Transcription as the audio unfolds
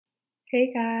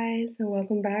Hey guys, and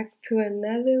welcome back to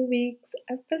another week's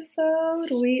episode.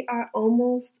 We are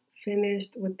almost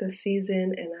finished with the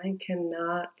season, and I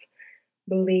cannot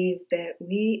believe that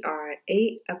we are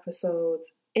 8 episodes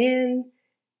in.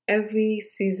 Every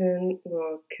season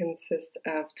will consist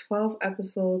of 12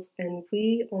 episodes, and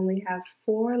we only have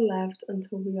 4 left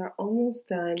until we are almost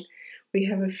done. We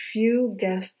have a few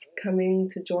guests coming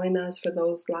to join us for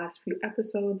those last few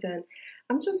episodes, and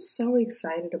I'm just so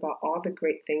excited about all the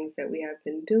great things that we have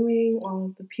been doing, all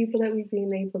of the people that we've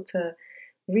been able to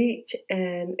reach,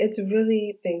 and it's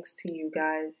really thanks to you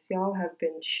guys. Y'all have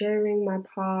been sharing my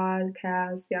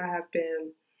podcast, y'all have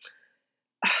been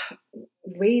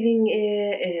rating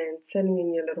it and sending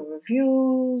in your little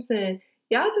reviews, and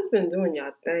y'all just been doing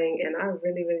y'all thing, and I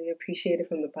really, really appreciate it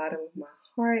from the bottom of my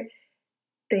heart.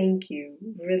 Thank you.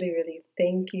 Really, really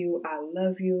thank you. I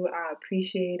love you. I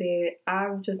appreciate it.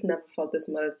 I've just never felt this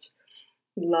much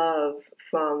love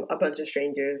from a bunch of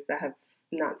strangers that have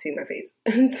not seen my face.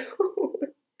 And so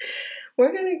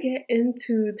we're going to get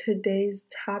into today's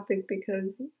topic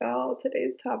because, y'all,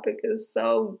 today's topic is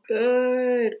so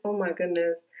good. Oh my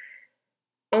goodness.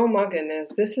 Oh my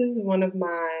goodness. This is one of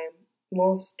my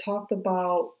most talked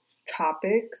about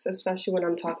topics, especially when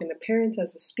I'm talking to parents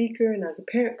as a speaker and as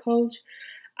a parent coach.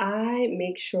 I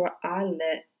make sure I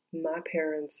let my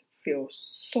parents feel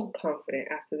so confident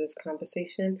after this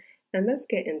conversation, and let's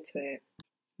get into it.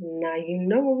 Now, you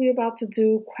know what we're about to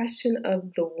do. Question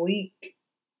of the week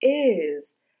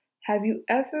is, have you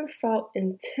ever felt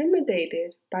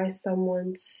intimidated by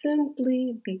someone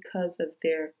simply because of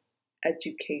their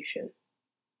education?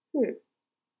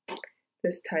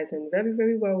 This ties in very,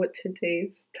 very well with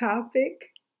today's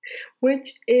topic,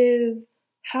 which is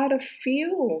how to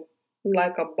feel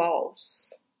like a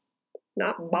boss.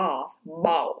 Not boss,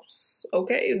 boss.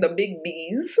 Okay, the big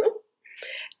B's.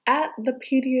 At the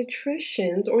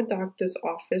pediatrician's or doctor's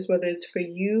office, whether it's for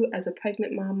you as a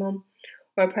pregnant mama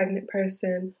or a pregnant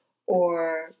person,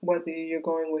 or whether you're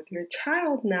going with your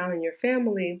child now and your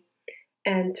family,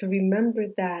 and to remember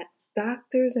that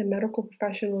doctors and medical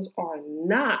professionals are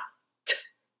not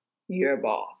your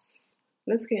boss.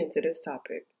 Let's get into this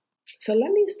topic. So let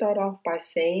me start off by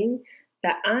saying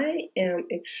that I am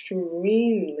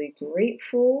extremely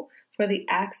grateful for the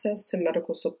access to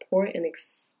medical support and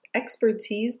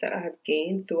expertise that I have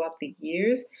gained throughout the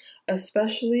years,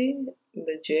 especially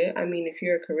legit. I mean, if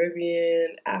you're a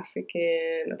Caribbean,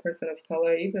 African, a person of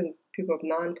color, even people of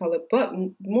non-color, but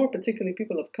more particularly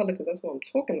people of color, because that's what I'm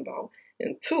talking about.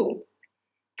 And two,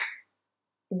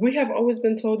 we have always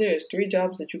been told there's 3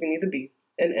 jobs that you can either be: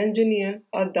 an engineer,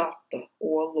 a doctor,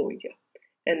 or a lawyer.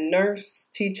 And nurse,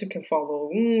 teacher can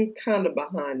follow kind of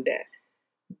behind that.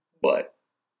 But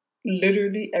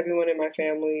literally everyone in my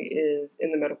family is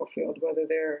in the medical field, whether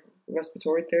they're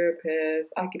respiratory therapists,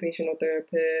 occupational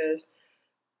therapists,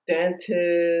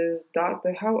 dentists,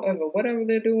 doctor, however, whatever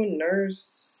they're doing,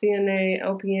 nurse, CNA,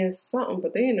 LPN, something,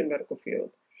 but they're in the medical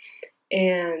field.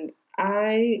 And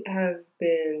I have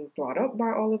been brought up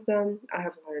by all of them. I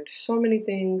have learned so many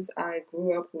things. I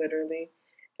grew up literally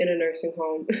in a nursing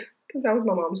home because that was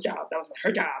my mom's job. That was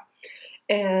her job.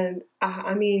 And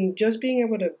I mean, just being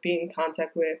able to be in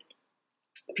contact with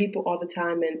people all the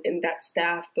time and that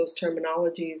staff, those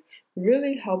terminologies,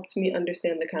 really helped me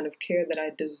understand the kind of care that I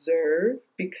deserve,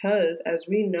 because as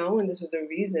we know, and this is the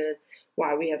reason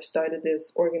why we have started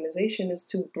this organization, is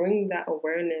to bring that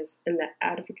awareness and that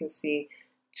advocacy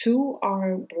to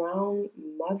our brown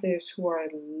mothers who are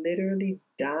literally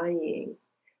dying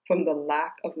from the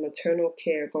lack of maternal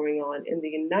care going on in the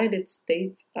United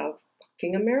States of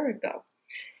fucking America.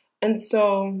 And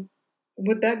so,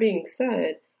 with that being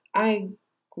said, I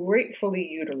gratefully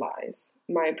utilize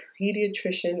my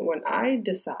pediatrician when I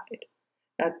decide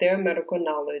that their medical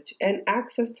knowledge and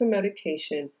access to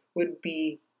medication would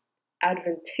be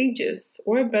advantageous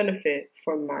or a benefit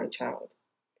for my child.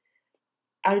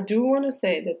 I do want to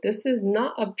say that this is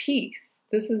not a piece.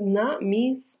 This is not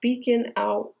me speaking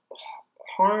out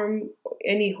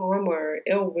any harm or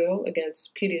ill will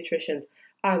against pediatricians.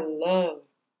 I love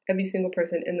every single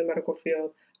person in the medical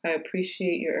field. I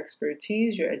appreciate your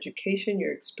expertise, your education,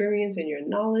 your experience, and your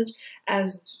knowledge,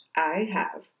 as I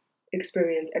have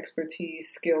experience, expertise,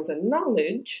 skills, and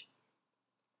knowledge.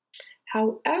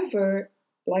 However,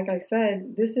 like I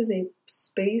said, this is a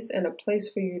space and a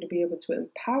place for you to be able to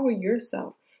empower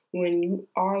yourself when you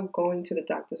are going to the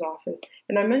doctor's office.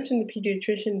 And I mentioned the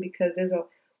pediatrician because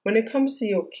when it comes to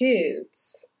your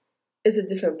kids, it's a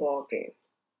different ballgame.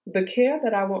 The care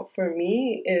that I want for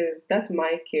me that's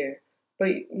my care. But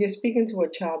you're speaking to a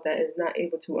child that is not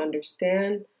able to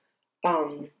understand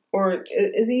or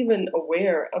is even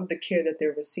aware of the care that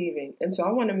they're receiving. And so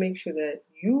I want to make sure that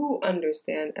you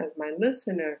understand, as my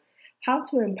listener, how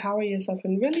to empower yourself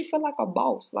and really feel like a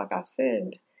boss. Like I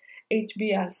said,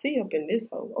 HBIC up in this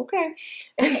hole, okay?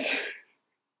 And so,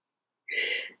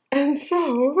 and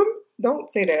so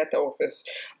don't say that at the office,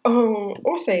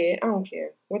 or say it. I don't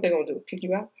care what they're gonna do, kick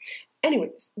you out.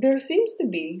 Anyways, there seems to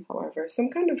be, however, some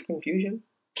kind of confusion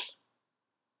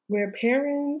where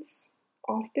parents,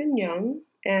 often young,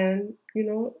 and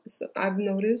so I've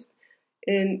noticed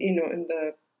in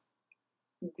the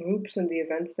groups and the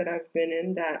events that I've been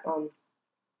in that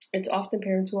it's often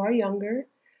parents who are younger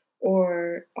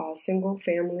or single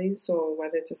families, so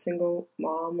whether it's a single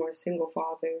mom or a single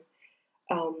father,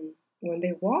 when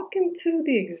they walk into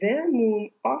the exam room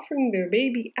offering their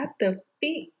baby at the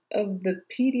feet of the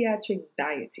pediatric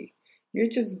deity, you're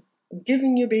just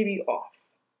giving your baby off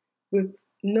with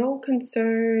no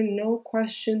concern, no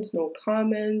questions, no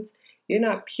comments. You're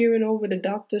not peering over the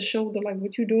doctor's shoulder like,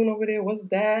 what you doing over there? What's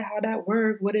that? How that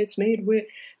work? What it's made with?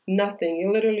 Nothing.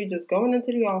 You're literally just going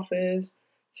into the office.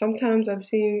 Sometimes I've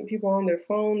seen people on their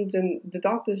phones and the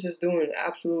doctor's just doing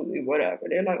absolutely whatever.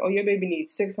 They're like, oh, your baby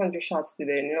needs 600 shots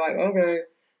today. And you're like, okay,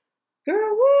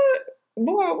 girl, what?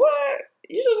 Boy, what?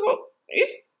 You just go,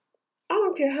 I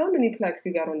don't care how many plaques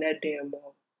you got on that damn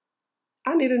wall.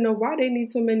 I need to know why they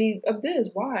need so many of this.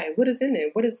 Why? What is in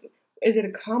it? Is it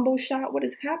a combo shot? What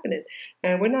is happening?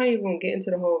 And we're not even going to get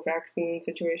into the whole vaccine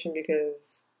situation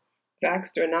because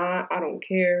vaxxed or not, I don't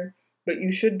care. But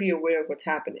you should be aware of what's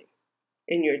happening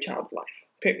in your child's life,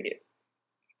 period.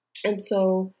 And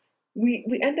so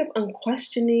we end up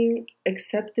unquestioning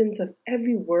acceptance of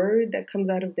every word that comes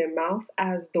out of their mouth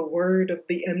as the word of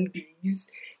the MDs,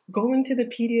 going to the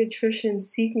pediatrician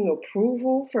seeking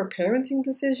approval for parenting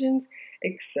decisions,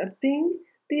 accepting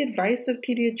the advice of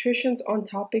pediatricians on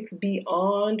topics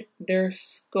beyond their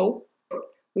scope,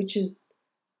 which is,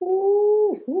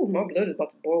 my blood is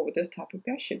about to boil with this topic.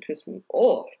 That shit pissed me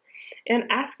off. And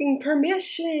asking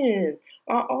permission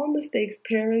are all mistakes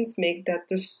parents make that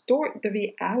distort the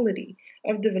reality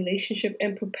of the relationship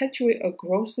and perpetuate a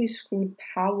grossly screwed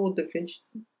power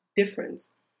difference.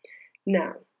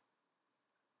 Now,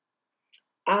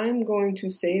 I'm going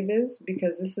to say this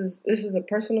because this is a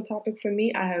personal topic for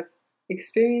me. I have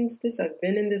experienced this. I've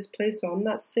been in this place, so I'm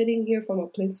not sitting here from a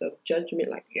place of judgment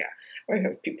like, yeah, I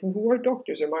have people who are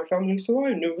doctors in my family, so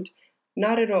I know it.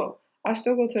 Not at all. I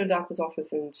still go to the doctor's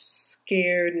office and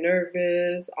scared,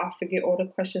 nervous. I forget all the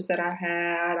questions that I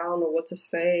had. I don't know what to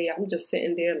say. I'm just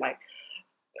sitting there like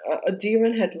a deer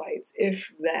in headlights,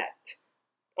 if that.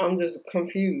 I'm just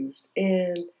confused.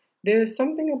 And there's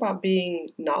something about being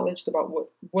knowledgeable about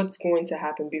what's going to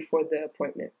happen before the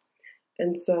appointment.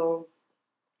 And so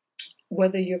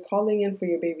whether you're calling in for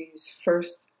your baby's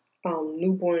first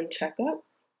newborn checkup,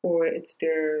 or it's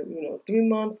their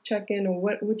 3-month check-in, or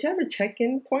whichever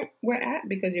check-in point we're at,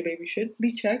 because your baby should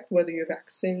be checked, whether you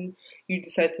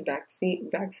decide to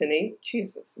vaccinate,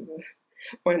 Jesus,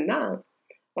 or not.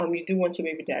 You do want your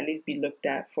baby to at least be looked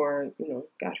at for,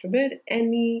 God forbid,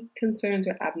 any concerns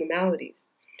or abnormalities.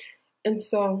 And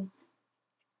so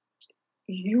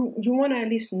you want to at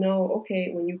least know,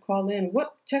 okay, when you call in,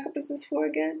 what checkup is this for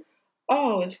again?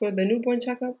 Oh, it's for the newborn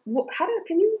checkup.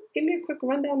 Can you give me a quick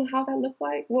rundown of how that looked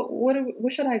like?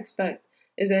 What should I expect?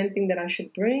 Is there anything that I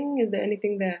should bring? Is there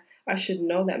anything that I should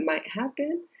know that might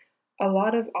happen? A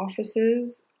lot of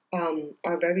offices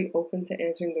are very open to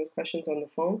answering those questions on the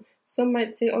phone. Some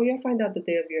might say, oh, you'll find out the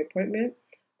day of your appointment.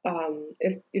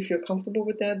 If you're comfortable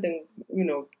with that, then,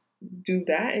 do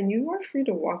that. And you are free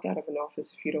to walk out of an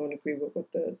office if you don't agree with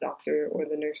what the doctor or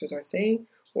the nurses are saying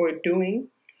or doing.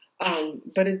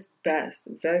 But it's best,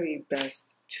 very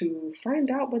best, to find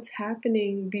out what's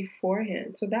happening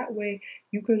beforehand. So that way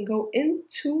you can go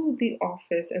into the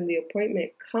office and the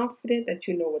appointment confident that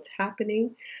you know what's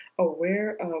happening,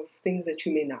 aware of things that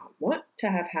you may not want to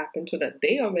have happen so that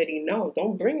they already know.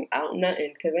 Don't bring out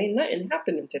nothing because ain't nothing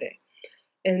happening today.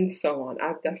 And so on.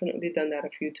 I've definitely done that a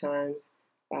few times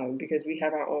because we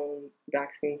have our own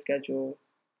vaccine schedule.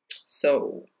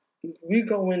 So we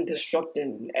go in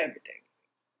disrupting everything.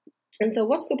 And so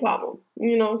what's the problem?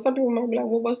 Some people might be like,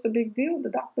 well, what's the big deal? The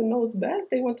doctor knows best.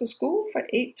 They went to school for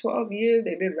 8, 12 years.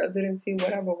 They did residency,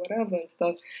 whatever, and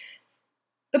stuff.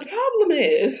 The problem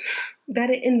is that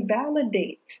it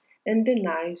invalidates and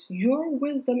denies your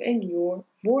wisdom and your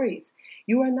voice.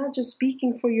 You are not just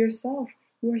speaking for yourself.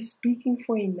 You are speaking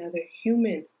for another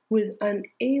human who is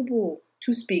unable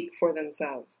to speak for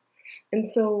themselves. And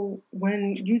so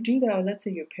when you do that, or let's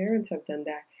say your parents have done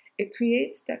that, it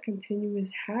creates that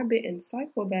continuous habit and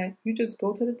cycle that you just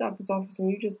go to the doctor's office and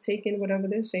you just take in whatever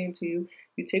they're saying to you.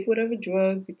 You take whatever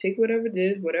drug, you take whatever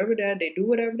this, whatever that, they do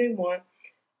whatever they want.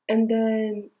 And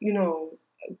then,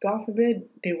 God forbid,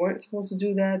 they weren't supposed to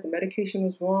do that. The medication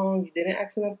was wrong. You didn't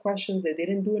ask enough questions. They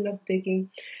didn't do enough digging.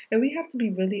 And we have to be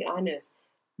really honest.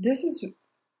 This is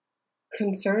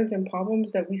concerns and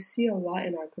problems that we see a lot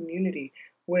in our community,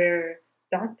 where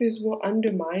doctors will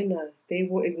undermine us. They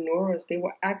will ignore us. They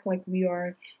will act like we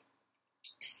are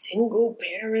single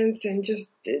parents and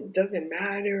just it doesn't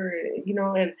matter,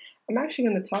 And I'm actually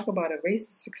going to talk about a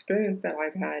racist experience that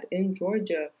I've had in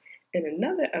Georgia in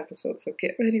another episode, so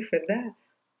get ready for that.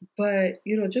 But,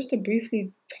 just to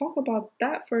briefly talk about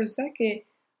that for a second,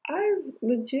 I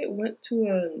legit went to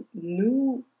a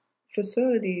new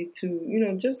facility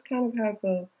to, just kind of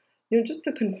have just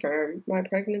to confirm my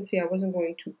pregnancy. I wasn't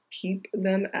going to keep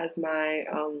them as my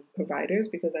providers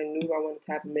because I knew I wanted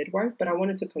to have a midwife, but I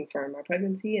wanted to confirm my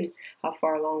pregnancy and how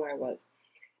far along I was.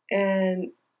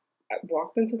 And I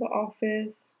walked into the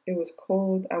office. It was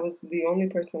cold. I was the only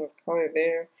person of color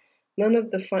there. None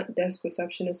of the front desk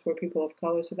receptionists were people of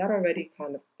color, so that already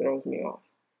kind of throws me off.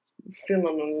 I'm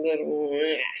feeling a little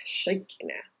shaky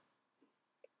now.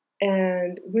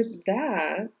 And with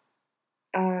that,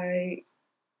 I,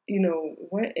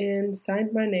 went in,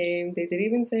 signed my name. They didn't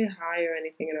even say hi or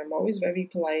anything, and I'm always very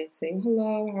polite, saying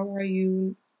hello, how are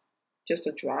you? Just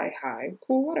a dry hi,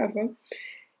 cool, whatever.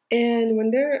 And when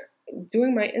they're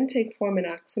doing my intake form and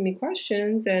asking me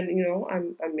questions, and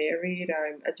I'm married,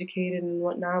 I'm educated and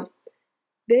whatnot,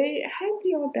 they had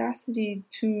the audacity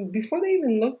to, before they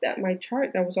even looked at my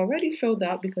chart that was already filled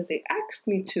out because they asked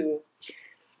me to,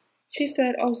 she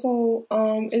said, "Oh, so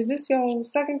is this your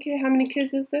second kid? How many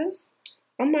kids is this?"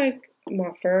 I'm like,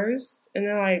 "My first." And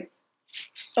they're like,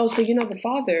 "Oh, so you know the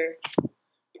father?"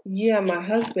 "Yeah, my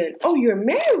husband." "Oh, you're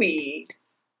married?"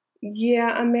 "Yeah,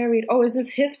 I'm married." "Oh, is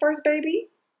this his first baby?"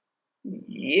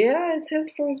 "Yeah, it's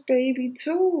his first baby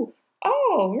too."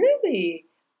 "Oh, really?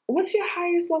 What's your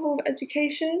highest level of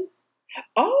education?"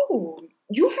 "Oh,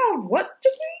 you have what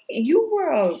degree? You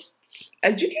were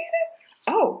educated?"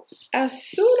 Oh, as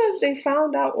soon as they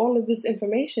found out all of this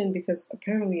information, because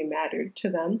apparently it mattered to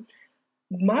them,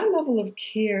 my level of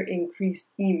care increased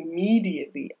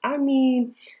immediately. I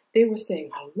mean, they were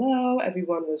saying hello,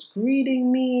 everyone was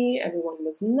greeting me, everyone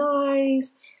was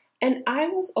nice, and I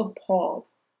was appalled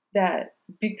that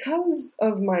because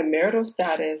of my marital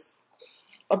status,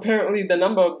 apparently the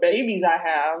number of babies I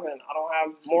have, and I don't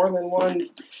have more than one,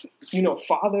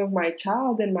 father of my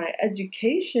child, and my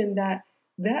education, that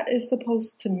is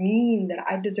supposed to mean that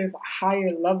I deserve a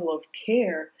higher level of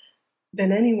care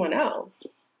than anyone else.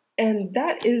 And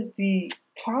that is the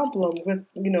problem with,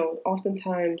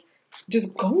 oftentimes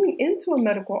just going into a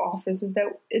medical office, is that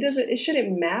it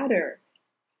shouldn't matter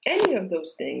any of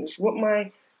those things. What my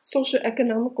social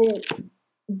economical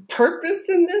purpose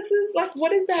in this is, like,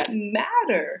 what does that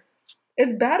matter?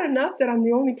 It's bad enough that I'm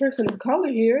the only person of color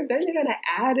here. Then you're going to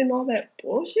add in all that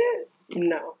bullshit?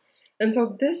 No. And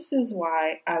so this is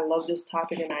why I love this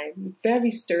topic, and I'm very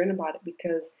stern about it,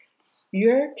 because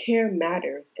your care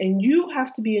matters, and you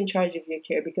have to be in charge of your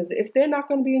care, because if they're not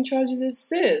going to be in charge of it,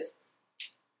 sis,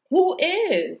 who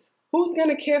is? Who's going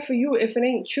to care for you if it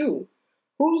ain't you?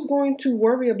 Who's going to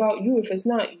worry about you if it's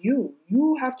not you?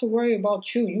 You have to worry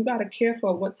about you. You got to care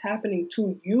for what's happening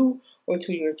to you or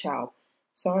to your child.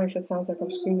 Sorry if it sounds like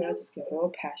I'm screaming. I just get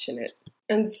real passionate.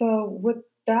 And so with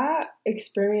that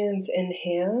experience in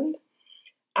hand,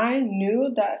 I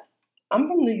knew that I'm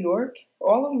from New York.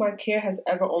 All of my care has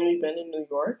ever only been in New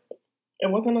York. It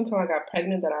wasn't until I got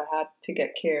pregnant that I had to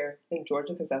get care in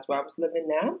Georgia, because that's where I was living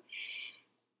now.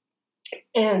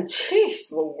 And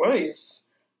jeez Louise,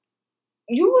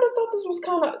 you would have thought this was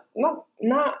kind of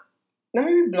not. Let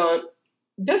me be blunt.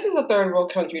 This is a third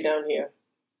world country down here.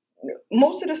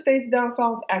 Most of the states down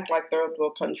south act like third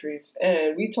world countries,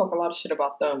 and we talk a lot of shit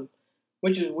about them,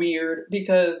 which is weird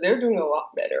because they're doing a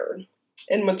lot better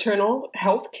in maternal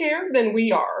health care than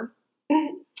we are.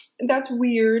 That's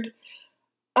weird.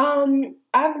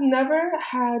 I've never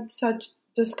had such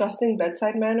disgusting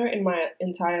bedside manner in my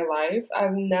entire life.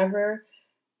 I've never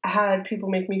had people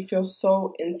make me feel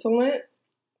so insolent.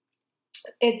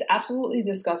 It's absolutely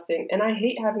disgusting, and I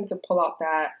hate having to pull out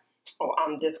that, "Oh,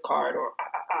 I'm this card," or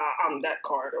 "I'm that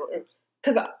card," or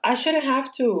because I shouldn't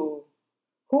have to.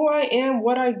 Who I am,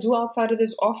 what I do outside of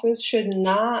this office should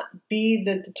not be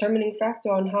the determining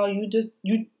factor on how you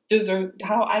deserve,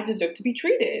 how I deserve to be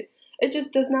treated. It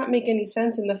just does not make any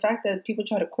sense, and the fact that people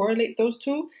try to correlate those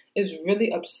two is really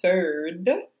absurd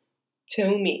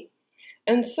to me.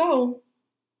 And so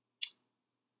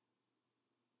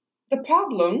The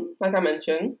problem, like I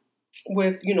mentioned,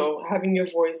 with, having your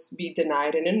voice be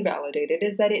denied and invalidated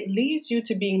is that it leads you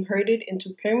to being herded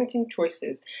into parenting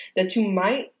choices that you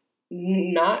might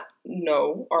not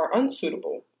know are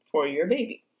unsuitable for your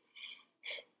baby.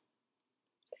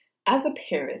 As a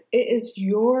parent, it is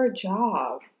your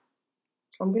job.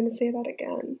 I'm going to say that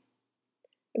again.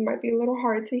 It might be a little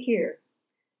hard to hear,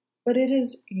 but it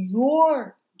is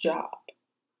your job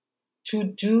to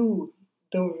do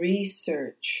the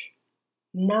research,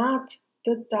 not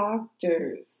the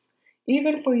doctors.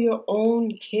 Even for your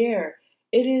own care,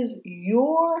 it is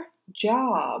your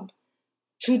job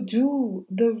to do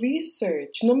the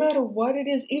research, no matter what it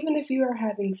is, even if you are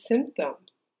having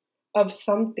symptoms of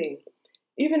something,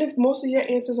 even if most of your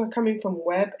answers are coming from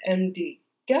WebMD.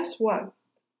 Guess what?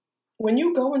 When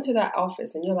you go into that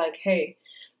office and you're like, hey,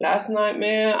 last night,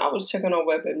 man, I was checking on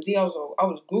WebMD. I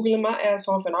was Googling my ass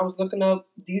off and I was looking up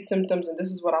these symptoms and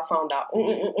this is what I found out.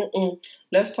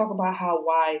 Let's talk about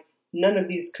why none of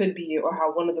these could be or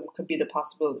how one of them could be the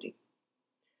possibility.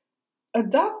 A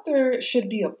doctor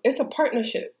it's a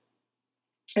partnership.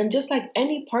 And just like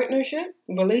any partnership,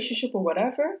 relationship or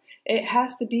whatever, it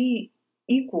has to be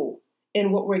equal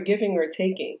in what we're giving or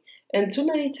taking. And too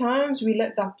many times we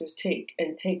let doctors take.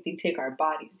 They take our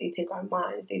bodies, they take our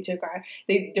minds,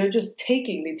 they're just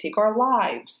taking, they take our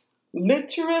lives.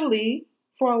 Literally,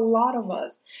 for a lot of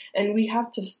us. And we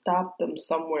have to stop them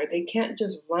somewhere. They can't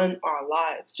just run our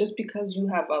lives just because you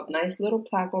have a nice little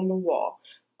plaque on the wall.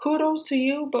 Kudos to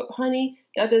you, but honey,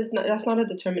 that's not a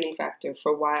determining factor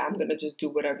for why I'm going to just do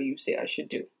whatever you say I should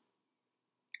do.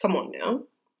 Come on now.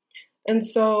 And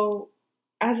so,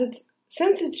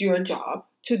 since it's your job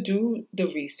to do the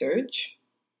research,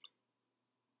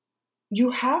 you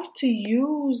have to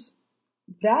use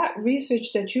that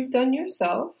research that you've done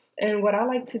yourself. And what I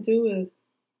like to do is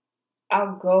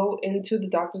I'll go into the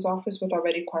doctor's office with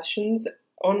already questions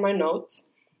on my notes.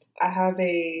 I have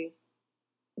a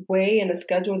way and a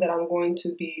schedule that I'm going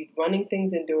to be running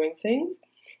things and doing things.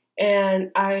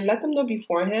 And I let them know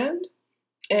beforehand.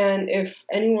 And if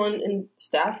anyone in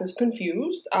staff is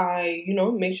confused, I,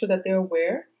 make sure that they're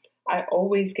aware. I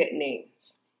always get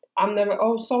names. I'm never,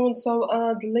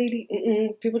 so-and-so, the lady,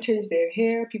 people change their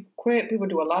hair, people quit, people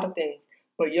do a lot of things.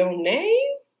 But your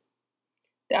name,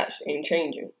 that ain't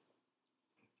changing.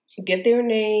 Get their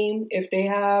name. If they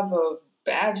have a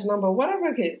badge number,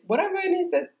 whatever it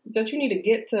is that you need to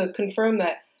get to confirm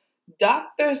that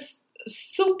Dr.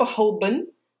 Superhoben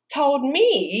told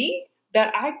me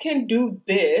that I can do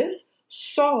this.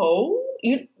 So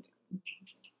you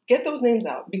get those names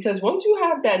out, because once you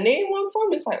have that name on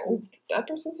something, it's like, oh, that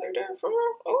person's right there for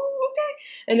her. Oh, okay.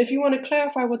 And if you want to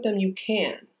clarify with them, you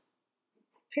can.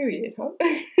 Period. Huh?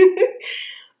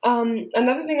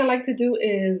 Another thing I like to do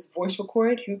is voice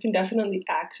record. You can definitely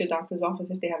ask your doctor's office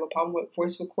if they have a problem with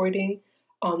voice recording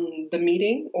the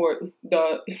meeting or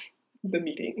the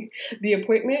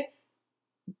appointment.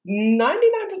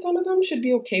 99% of them should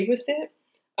be okay with it.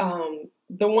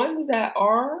 The ones that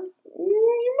are,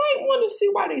 you might want to see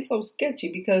why they're so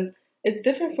sketchy, because it's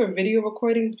different for video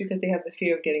recordings because they have the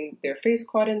fear of getting their face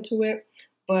caught into it.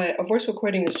 But a voice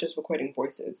recording is just recording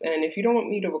voices. And if you don't want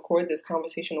me to record this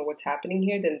conversation or what's happening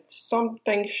here, then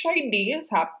something shady is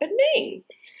happening.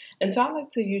 And so I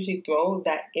like to usually throw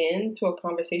that into a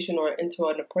conversation or into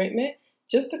an appointment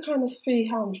just to kind of see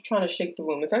how I'm trying to shake the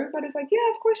room. If everybody's like,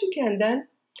 yeah, of course you can, then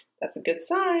that's a good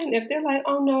sign. If they're like,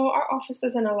 oh no, our office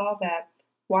doesn't allow that.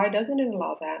 Why doesn't it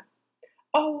allow that?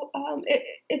 Oh,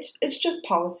 it's just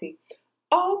policy.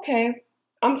 Oh, okay.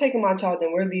 I'm taking my child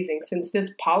and we're leaving since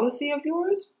this policy of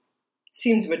yours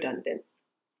seems redundant.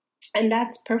 And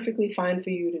that's perfectly fine for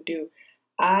you to do.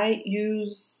 I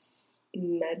use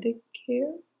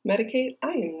Medicaid.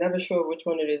 I am never sure which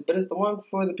one it is, but it's the one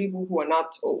for the people who are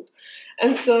not told.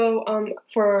 And so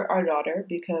for our daughter,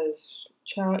 because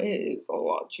child, it is a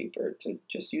lot cheaper to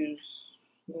just use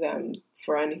them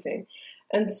for anything.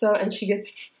 And she gets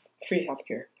free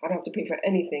healthcare. I don't have to pay for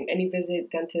anything, any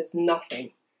visit, dentist,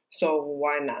 nothing. So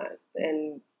why not?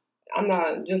 And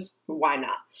why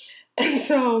not? And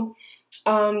so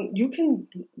you can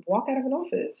walk out of an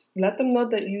office. Let them know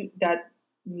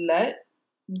let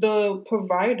the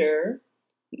provider,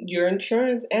 your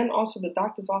insurance, and also the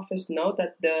doctor's office know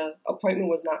that the appointment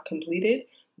was not completed.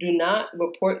 Do not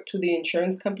report to the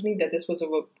insurance company that this was a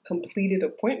completed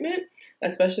appointment,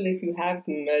 especially if you have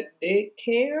Medicaid,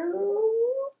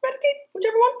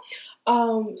 whichever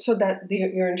one, so that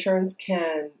your insurance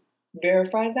can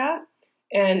verify that,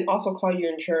 and also call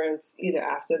your insurance either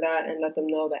after that and let them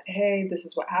know that, hey, this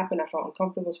is what happened. I felt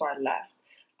uncomfortable, so I left.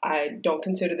 I don't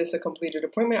consider this a completed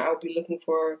appointment. I would be looking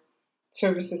for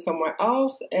services somewhere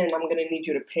else, and I'm going to need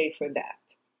you to pay for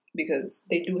that, because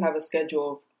they do have a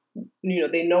schedule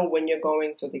of, they know when you're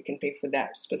going, so they can pay for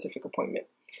that specific appointment.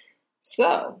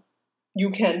 So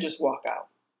you can just walk out.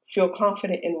 Feel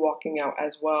confident in walking out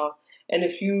as well. And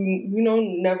if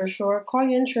never sure, call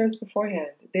your insurance beforehand.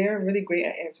 They're really great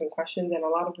at answering questions, and a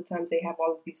lot of the times they have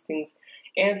all of these things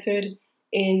answered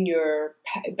in your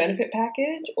benefit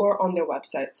package or on their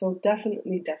website. So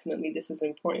definitely, this is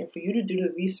important for you to do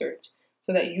the research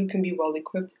so that you can be well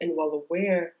equipped and well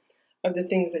aware of the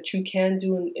things that you can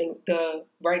do and the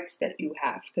rights that you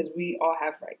have, because we all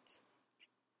have rights.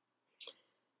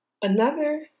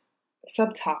 Another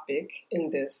subtopic in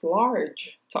this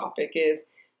large topic is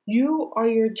you are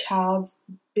your child's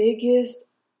biggest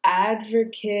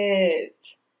advocate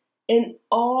in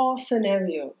all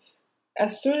scenarios.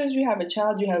 As soon as you have a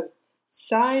child, you have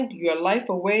signed your life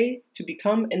away to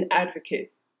become an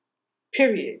advocate.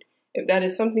 Period. If that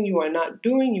is something you are not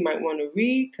doing, you might want to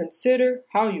reconsider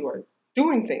how you are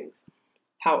doing things.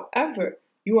 However,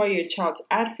 you are your child's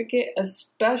advocate,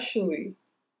 especially,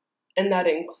 and that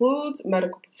includes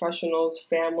medical professionals,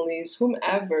 families,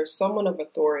 whomever, someone of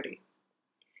authority.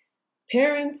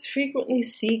 Parents frequently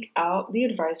seek out the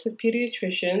advice of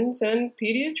pediatricians, and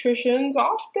pediatricians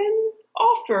often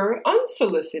offer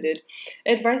unsolicited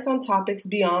advice on topics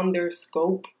beyond their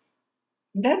scope.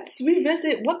 Let's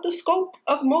revisit what the scope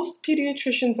of most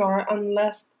pediatricians are,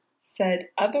 unless said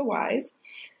otherwise.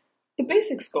 The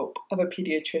basic scope of a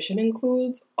pediatrician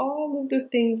includes all of the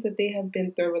things that they have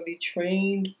been thoroughly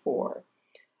trained for.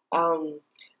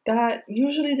 That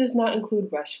usually does not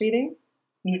include breastfeeding,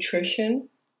 nutrition,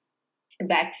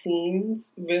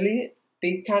 vaccines. Really,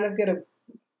 they kind of get a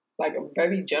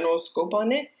very general scope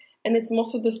on it, and it's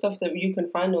most of the stuff that you can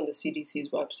find on the CDC's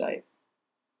website.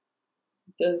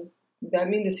 Does that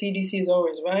mean the CDC is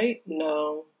always right?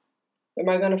 No. Am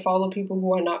I going to follow people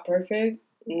who are not perfect?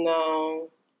 No.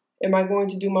 Am I going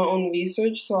to do my own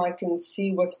research so I can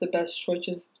see what's the best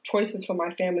choices for my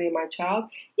family and my child?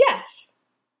 Yes.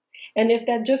 And if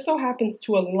that just so happens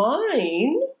to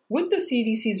align with the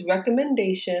CDC's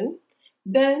recommendation,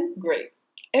 then great.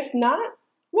 If not,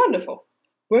 wonderful.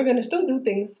 We're going to still do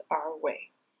things our way.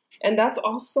 And that's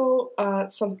also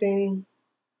something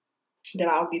that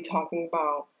I'll be talking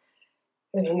about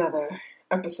in another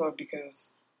episode,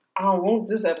 because I don't want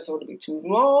this episode to be too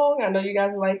long. I know you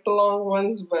guys like the long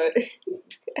ones, but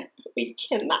we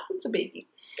cannot debate.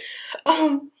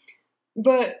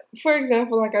 But for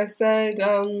example, like I said,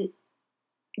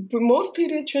 for most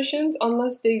pediatricians,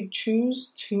 unless they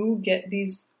choose to get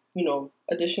these,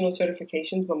 additional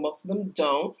certifications, but most of them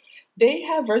don't, they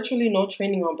have virtually no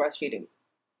training on breastfeeding.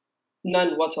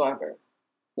 None whatsoever.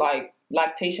 Like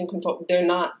lactation consultant, they're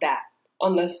not that,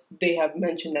 unless they have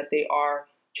mentioned that they are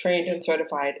trained and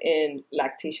certified in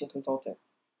lactation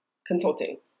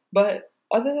consulting. But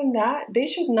other than that, they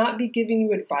should not be giving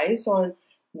you advice on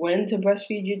when to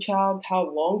breastfeed your child, how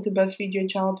long to breastfeed your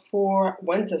child for,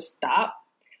 when to stop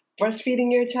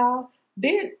breastfeeding your child.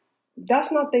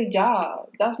 That's not their job.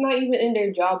 That's not even in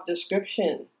their job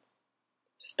description.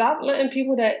 Stop letting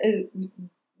people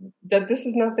that this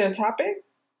is not their topic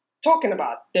talking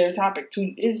about their topic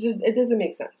too. It doesn't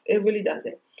make sense. It really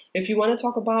doesn't. If you want to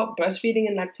talk about breastfeeding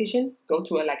and lactation, go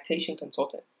to a lactation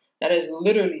consultant. That is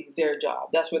literally their job.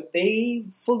 That's what they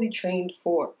fully trained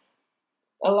for.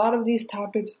 A lot of these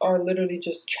topics are literally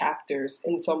just chapters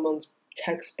in someone's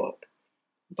textbook.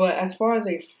 But as far as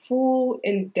a full,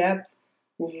 in-depth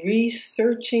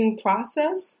researching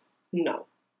process, no,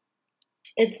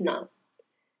 it's not.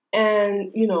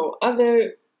 And,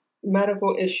 other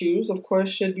medical issues, of course,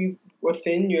 should be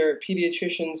within your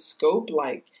pediatrician's scope,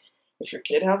 like if your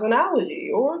kid has an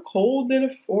allergy or a cold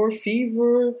or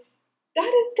fever.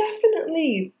 That is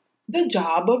definitely the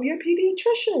job of your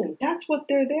pediatrician. That's what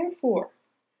they're there for.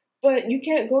 But you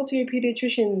can't go to your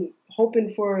pediatrician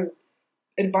hoping for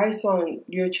advice on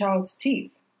your child's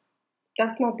teeth.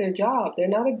 That's not their job. They're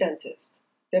not a dentist.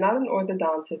 They're not an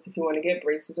orthodontist if you want to get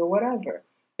braces or whatever.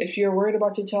 If you're worried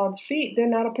about your child's feet, they're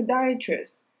not a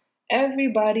podiatrist.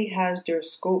 Everybody has their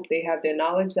scope. They have their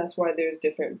knowledge. That's why there's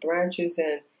different branches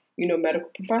and, medical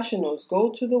professionals.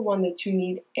 Go to the one that you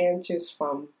need answers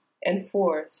from and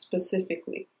for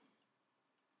specifically.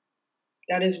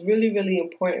 That is really, really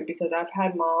important, because I've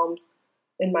had moms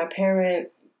in my parent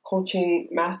coaching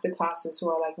master classes who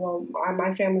are like, well,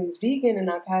 my family is vegan,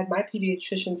 and I've had my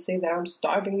pediatrician say that I'm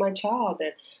starving my child,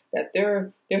 and that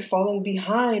they're falling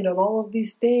behind on all of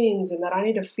these things, and that I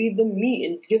need to feed them meat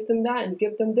and give them that and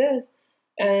give them this.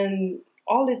 And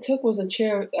all it took was a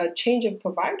change of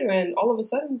provider, and all of a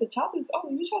sudden your child is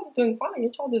doing fine.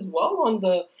 Your child is well on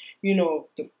the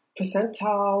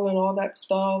percentile and all that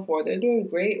stuff, or they're doing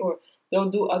great, or they'll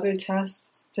do other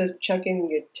tests to check in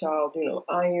your child,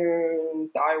 iron,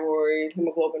 thyroid,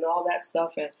 hemoglobin, all that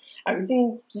stuff, and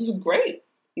everything is great.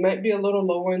 Might be a little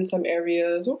lower in some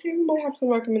areas. Okay, we might have some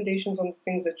recommendations on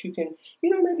things that you can,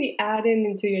 maybe add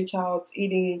into your child's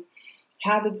eating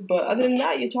habits, but other than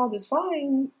that, your child is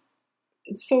fine.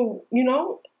 So,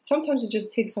 sometimes it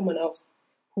just takes someone else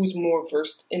who's more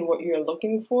versed in what you're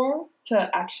looking for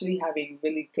to actually have a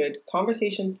really good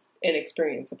conversation and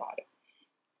experience about it.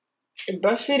 The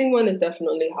breastfeeding one is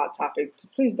definitely a hot topic. So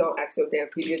please don't ask your damn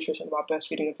pediatrician about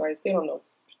breastfeeding advice. They don't know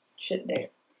shit damn.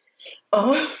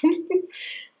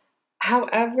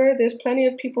 However, there's plenty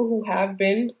of people who have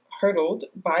been hurdled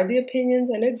by the opinions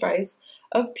and advice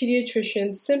of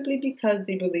pediatricians simply because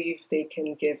they believe they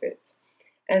can give it.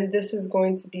 And this is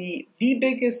going to be the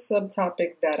biggest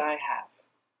subtopic that I have.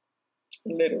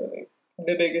 Literally,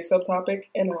 the biggest subtopic.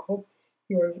 And I hope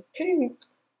you're paying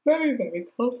very, very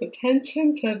close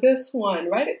attention to this one.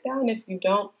 Write it down if you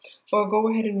don't, or go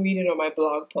ahead and read it on my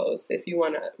blog post if you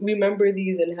want to remember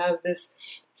these and have this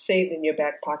saved in your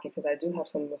back pocket, because I do have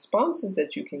some responses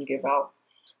that you can give out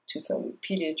to some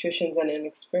pediatricians and an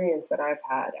experience that I've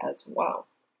had as well.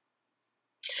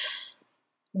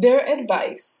 Their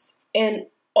advice, and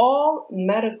all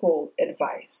medical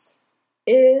advice,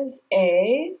 is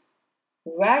a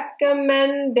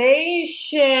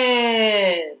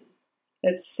recommendation.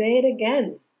 Let's say it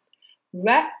again.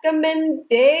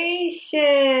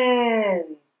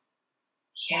 Recommendation.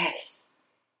 Yes,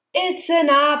 it's an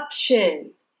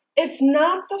option. It's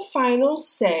not the final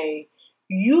say.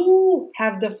 You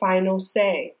have the final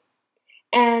say.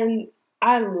 And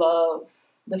I love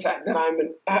the fact that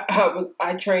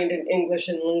I trained in English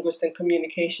and linguistics and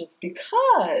communications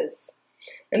because,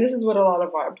 and this is what a lot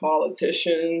of our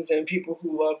politicians and people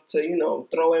who love to,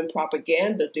 throw in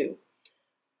propaganda do.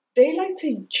 They like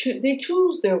to they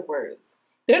choose their words.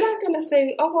 They're not going to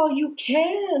say, oh, well, you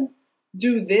can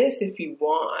do this if you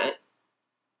want.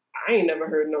 I ain't never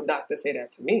heard no doctor say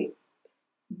that to me.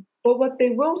 But what they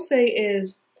will say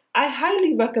is, I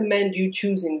highly recommend you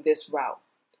choosing this route.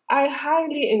 I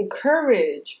highly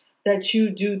encourage that you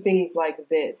do things like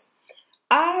this.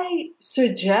 I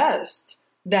suggest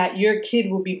that your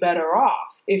kid will be better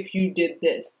off if you did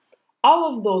this.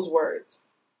 All of those words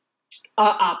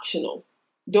are optional.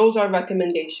 Those are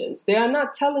recommendations. They are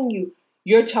not telling you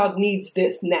your child needs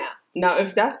this now. Now,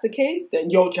 if that's the case,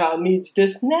 then your child needs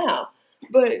this now.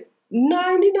 But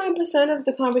 99% of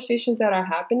the conversations that are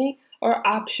happening are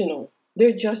optional.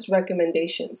 They're just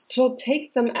recommendations. So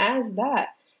take them as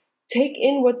that. Take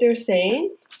in what they're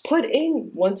saying. Put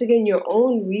in, once again, your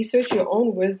own research, your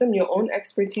own wisdom, your own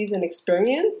expertise and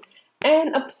experience,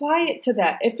 and apply it to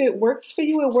that. If it works for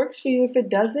you, it works for you. If it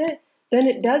doesn't, then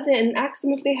it doesn't. And ask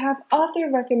them if they have other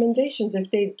recommendations.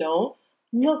 If they don't,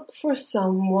 look for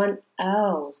someone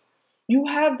else. You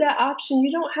have that option.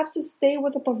 You don't have to stay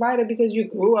with a provider because you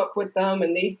grew up with them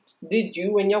and they did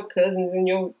you and your cousins and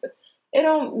it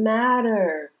don't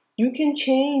matter. You can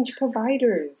change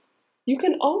providers. You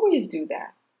can always do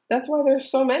that. That's why there's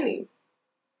so many.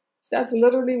 That's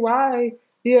literally why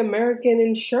the American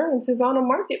insurance is on a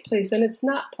marketplace and it's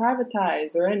not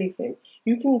privatized or anything.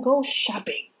 You can go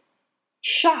shopping.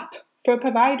 Shop for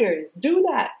providers. Do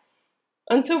that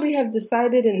until we have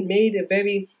decided and made a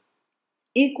very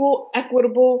equal,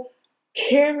 equitable,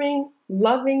 caring,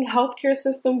 loving healthcare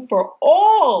system for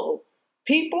all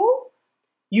people.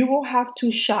 You will have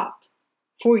to shop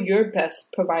for your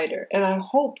best provider. And I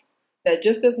hope that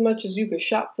just as much as you could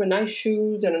shop for nice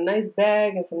shoes and a nice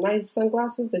bag and some nice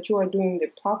sunglasses, that you are doing the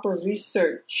proper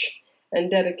research and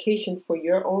dedication for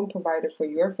your own provider, for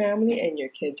your family and your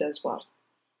kids as well.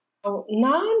 So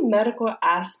non-medical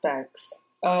aspects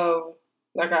of,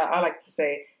 like I like to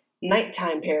say,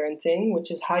 nighttime parenting,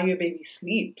 which is how your baby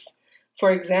sleeps,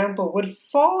 for example, would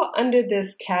fall under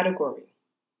this category.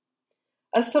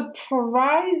 A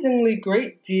surprisingly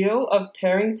great deal of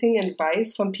parenting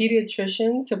advice from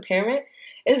pediatrician to parent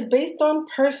is based on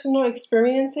personal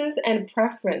experiences and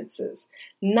preferences,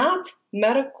 not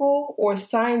medical or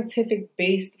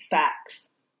scientific-based facts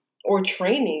or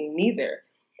training, neither.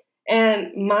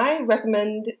 And my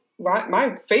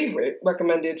favorite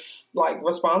recommended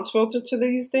response filter to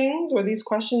these things or these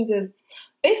questions is,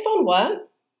 based on what?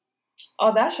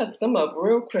 Oh, that shuts them up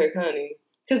real quick, honey.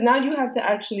 Because now you have to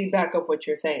actually back up what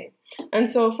you're saying. And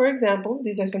so, for example,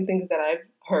 these are some things that I've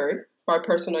heard by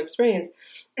personal experience.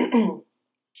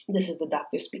 This is the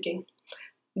doctor speaking.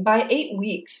 By 8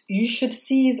 weeks, you should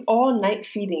cease all night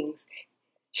feedings.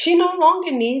 She no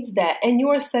longer needs that, and you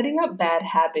are setting up bad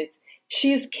habits.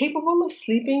 She is capable of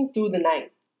sleeping through the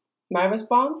night. My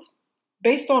response?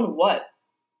 Based on what?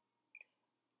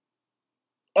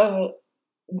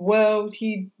 Well,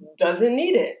 he doesn't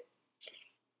need it.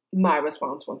 My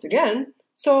response once again.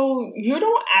 So you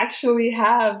don't actually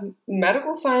have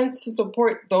medical science to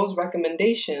support those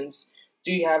recommendations.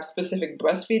 Do you have specific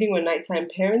breastfeeding or nighttime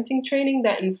parenting training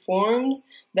that informs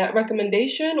that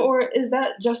recommendation, or is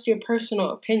that just your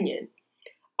personal opinion?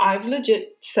 I've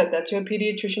legit said that to a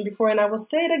pediatrician before, and I will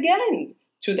say it again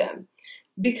to them,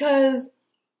 because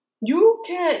you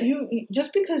can't,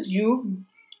 just because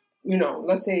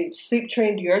let's say sleep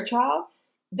trained your child,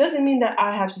 doesn't mean that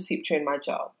I have to sleep train my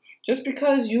child. Just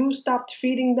because you stopped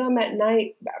feeding them at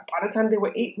night by the time they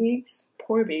were 8 weeks,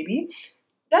 poor baby,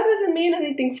 that doesn't mean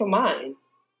anything for mine.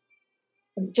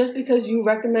 Just because you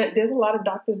recommend, there's a lot of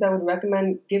doctors that would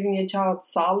recommend giving your child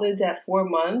solids at 4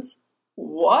 months.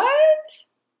 What?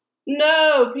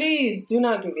 No, please do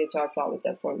not give your child solids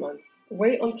at 4 months.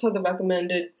 Wait until the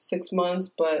recommended 6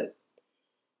 months,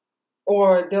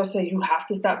 or they'll say you have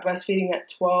to stop breastfeeding at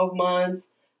 12 months.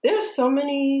 There are so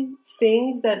many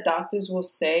things that doctors will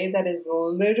say that is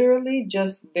literally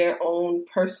just their own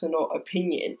personal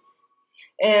opinion.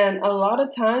 And a lot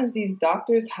of times these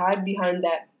doctors hide behind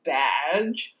that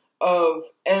badge of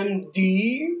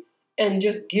MD and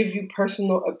just give you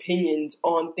personal opinions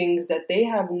on things that they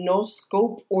have no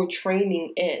scope or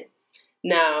training in.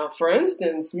 Now, for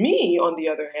instance, me, on the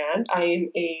other hand, I am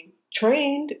a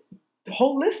trained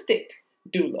holistic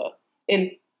doula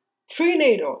in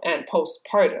prenatal and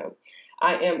postpartum.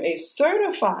 I am a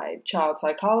certified child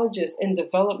psychologist in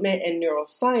development and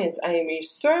neuroscience. I am a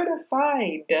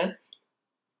certified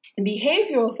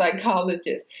behavioral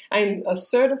psychologist. I'm a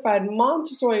certified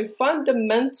Montessori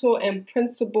fundamental and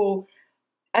principal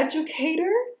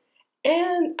educator.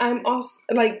 And I'm also,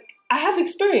 I have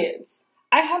experience.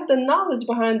 I have the knowledge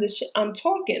behind the shit I'm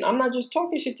talking. I'm not just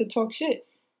talking shit to talk shit.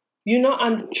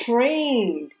 I'm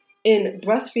trained in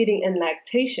breastfeeding and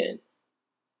lactation.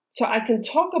 So I can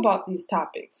talk about these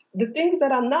topics. The things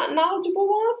that I'm not knowledgeable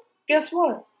on, guess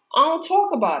what? I don't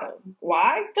talk about them.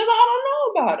 Why? Because I don't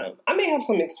know about them. I may have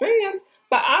some experience,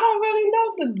 but I don't really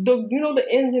know the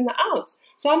ins and the outs.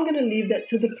 So I'm going to leave that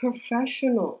to the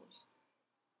professionals.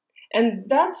 And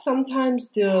that's sometimes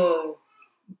the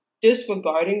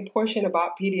disregarding portion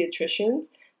about pediatricians.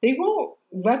 They won't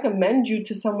recommend you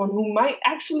to someone who might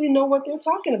actually know what they're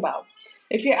talking about.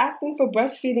 If you're asking for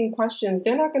breastfeeding questions,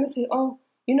 they're not going to say, oh,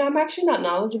 I'm actually not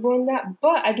knowledgeable in that,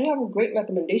 but I do have a great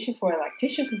recommendation for a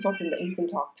lactation consultant that you can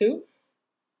talk to.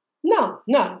 No.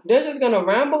 They're just going to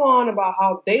ramble on about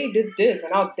how they did this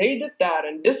and how they did that,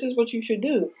 and this is what you should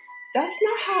do. That's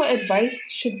not how advice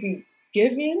should be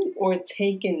given or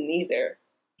taken either.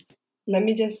 Let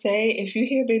me just say, if you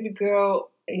hear baby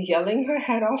girl yelling her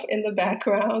head off in the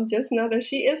background, just know that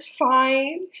she is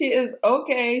fine. She is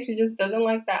okay. She just doesn't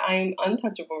like that I am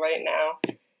untouchable right now.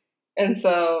 And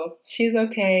so she's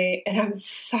okay. And I'm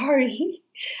sorry.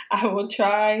 I will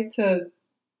try to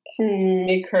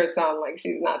make her sound like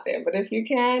she's not there. But if you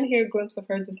can hear a glimpse of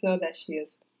her, just know that she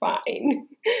is fine.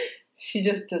 She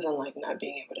just doesn't like not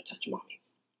being able to touch mommy.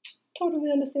 Totally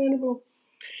understandable.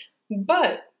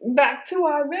 But back to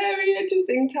our very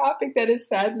interesting topic that is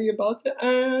sadly about to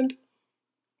end.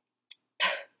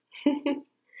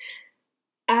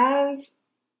 As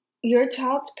your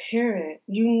child's parent,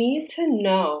 you need to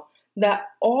know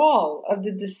that all of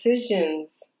the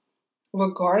decisions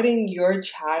regarding your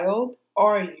child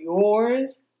are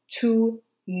yours to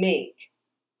make.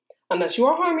 Unless you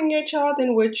are harming your child,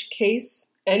 in which case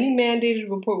any mandated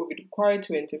report will be required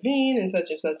to intervene and such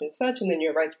and such and such, and then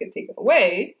your rights get taken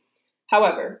away.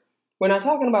 However, we're not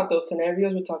talking about those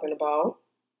scenarios. We're talking about,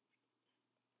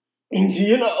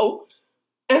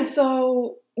 and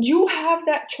so you have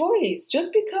that choice.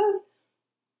 Just because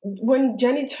when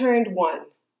Jenny turned 1,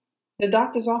 the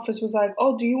doctor's office was like,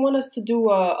 oh, do you want us to do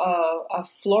a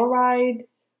fluoride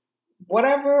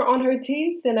whatever on her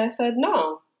teeth? And I said,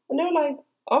 no. And they're like,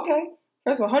 okay.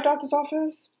 First of all, her doctor's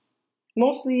office,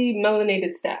 mostly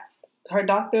melanated staff. Her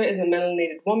doctor is a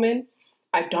melanated woman.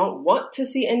 I don't want to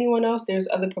see anyone else. There's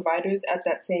other providers at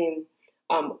that same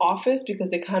office because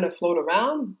they kind of float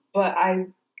around. But I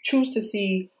choose to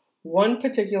see one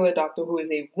particular doctor who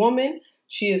is a woman.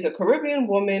 She is a Caribbean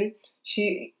woman.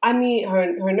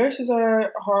 Her nurses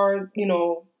are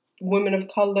women of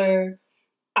color.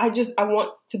 I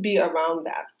want to be around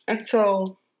that. And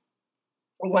so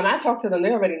when I talk to them,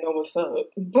 they already know what's up.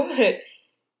 But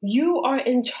you are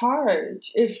in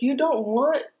charge. If you don't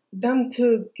want them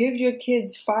to give your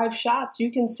kids 5 shots, you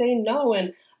can say no.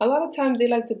 And a lot of times they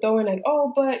like to throw in like,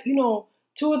 oh, but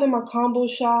 2 of them are combo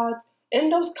shots. In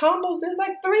those combos, there's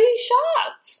like 3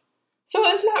 shots. So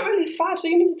it's not really 5. So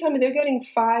you mean to tell me they're getting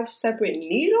 5 separate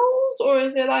needles? Or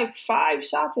is it like 5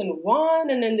 shots in one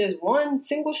and then there's one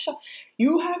single shot?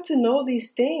 You have to know these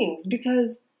things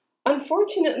because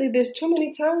unfortunately there's too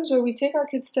many times where we take our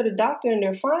kids to the doctor and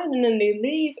they're fine and then they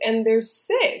leave and they're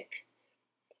sick.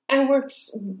 And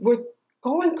we're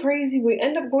going crazy. We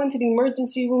end up going to the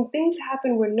emergency room. Things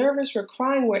happen. We're nervous. We're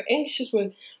crying. We're anxious.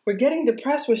 We're getting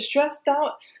depressed. We're stressed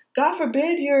out. God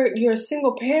forbid you're a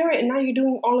single parent and now you're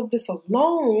doing all of this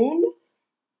alone,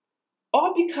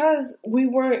 all because we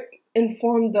weren't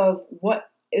informed of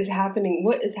what is happening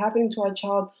to our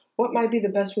child, what might be the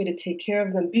best way to take care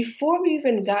of them. Before we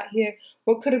even got here,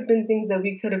 what could have been things that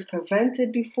we could have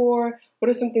prevented before?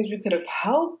 What are some things we could have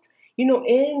helped,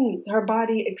 in her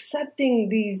body accepting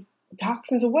these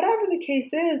toxins or whatever the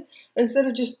case is, instead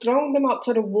of just throwing them out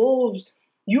to the wolves,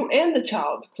 you and the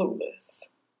child clueless.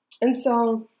 And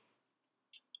so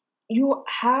you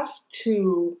have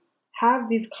to have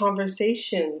these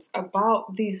conversations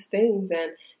about these things.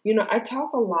 And, I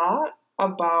talk a lot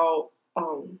about,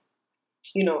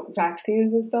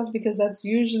 vaccines and stuff, because that's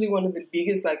usually one of the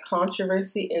biggest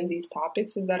controversy in these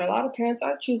topics, is that a lot of parents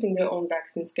are choosing their own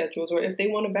vaccine schedules, or if they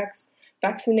want to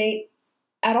vaccinate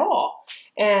at all.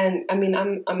 And I mean,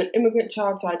 I'm an immigrant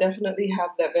child, so I definitely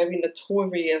have that very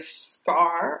notorious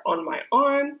scar on my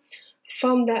arm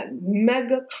from that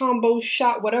mega combo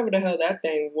shot, whatever the hell that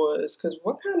thing was, because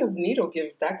what kind of needle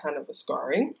gives that kind of a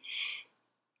scarring?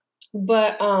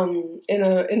 But in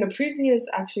a previous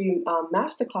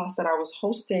masterclass that I was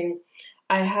hosting,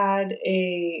 I had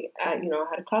a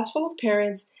class full of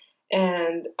parents,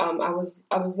 and I was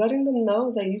letting them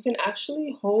know that you can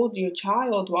actually hold your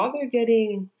child while they're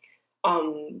getting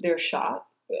their shot.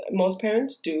 Most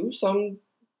parents do. Some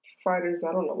providers,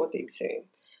 I don't know what they be saying.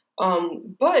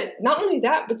 But not only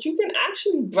that, but you can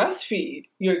actually breastfeed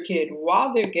your kid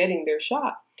while they're getting their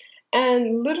shot.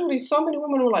 And literally so many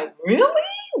women were like, really?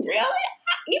 Really?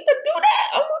 You could do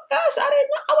that? Oh my gosh, I didn't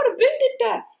know. I would have been did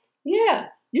that. Yeah,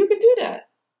 you could do that.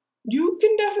 You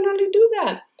can definitely do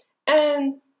that.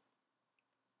 And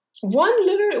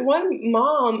one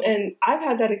mom, and I've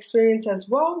had that experience as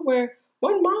well, where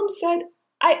one mom said,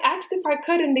 I asked if I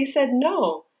could and they said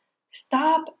no.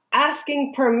 Stop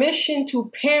asking permission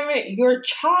to parent your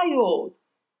child.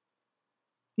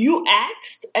 You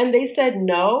asked and they said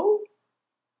no?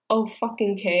 Oh,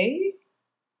 fucking K.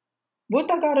 What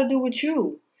that got to do with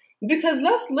you? Because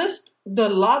let's list the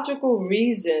logical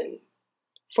reason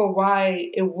for why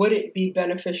it wouldn't be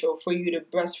beneficial for you to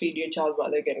breastfeed your child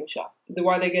while they're getting shot,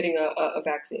 while they're getting a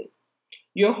vaccine.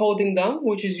 You're holding them,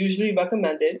 which is usually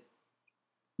recommended.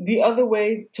 The other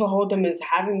way to hold them is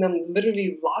having them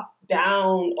literally locked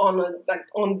down on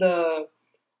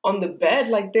the bed,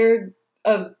 like they're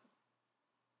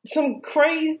some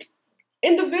crazed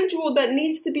individual that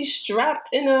needs to be strapped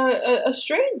in a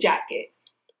straitjacket.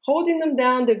 Holding them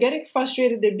down, they're getting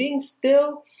frustrated, they're being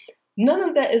still. None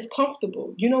of that is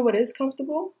comfortable. You know what is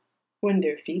comfortable? When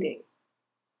they're feeding.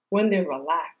 When they're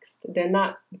relaxed. They're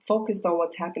not focused on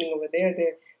what's happening over there.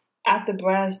 They're at the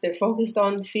breast, they're focused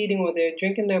on feeding, or they're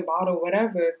drinking their bottle,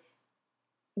 whatever.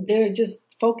 They're just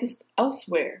focused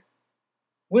elsewhere.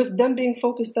 With them being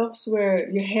focused elsewhere,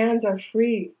 your hands are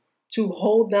free to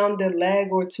hold down their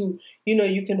leg, or to,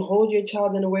 you can hold your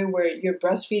child in a way where you're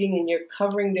breastfeeding and you're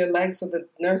covering their legs so the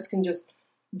nurse can just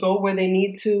go where they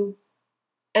need to,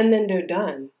 and then they're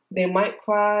done. They might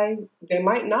cry, they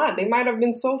might not. They might have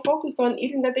been so focused on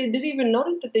eating that they didn't even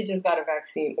notice that they just got a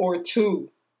vaccine or 2.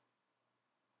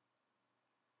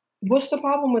 What's the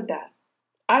problem with that?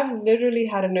 I've literally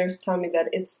had a nurse tell me that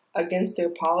it's against their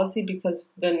policy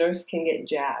because the nurse can get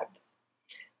jabbed.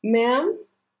 Ma'am,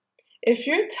 if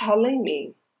you're telling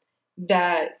me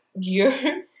that your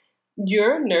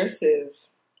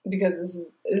nurses, because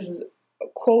this is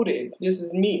quoted, this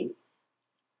is me.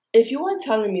 If you are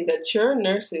telling me that your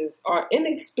nurses are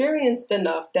inexperienced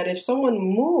enough that if someone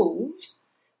moves,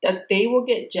 that they will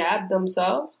get jabbed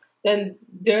themselves, then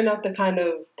they're not the kind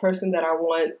of person that I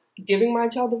want giving my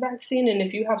child the vaccine. And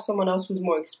if you have someone else who's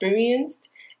more experienced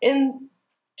in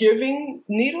giving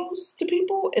needles to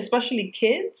people, especially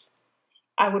kids,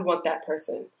 I would want that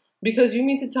person. Because you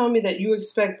mean to tell me that you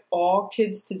expect all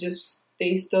kids to just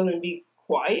stay still and be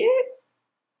quiet?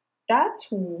 That's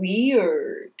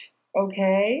weird,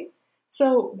 okay?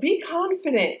 So be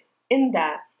confident in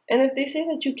that. And if they say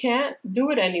that you can't,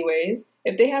 do it anyways.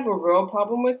 If they have a real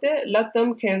problem with it, let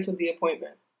them cancel the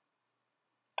appointment.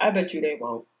 I bet you they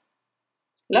won't.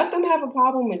 Let them have a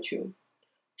problem with you.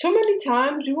 Too many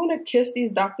times you want to kiss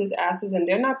these doctors' asses and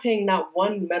they're not paying not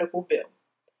one medical bill.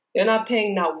 They're not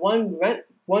paying not one rent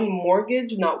one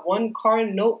mortgage, not one car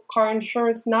note, car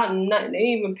insurance, not nothing. They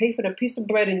didn't even pay for the piece of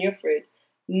bread in your fridge.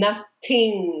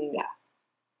 Nothing.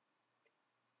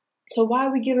 So why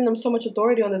are we giving them so much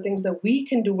authority on the things that we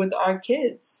can do with our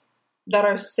kids that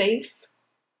are safe,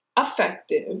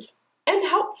 effective, and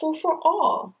helpful for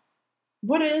all?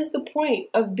 What is the point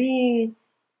of being,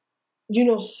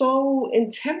 so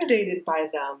intimidated by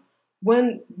them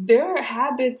when their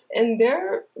habits and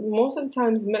most of the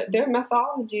times, their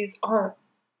methodologies are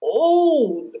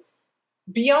old,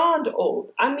 beyond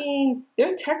old. I mean,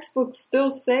 their textbooks still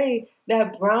say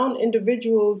that brown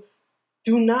individuals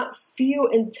do not feel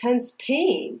intense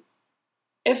pain.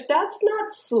 If that's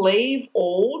not slave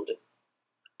old,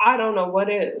 I don't know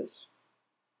what is.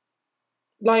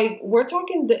 Like, we're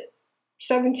talking the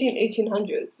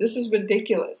 1800s. This is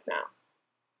ridiculous now.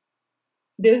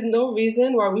 There's no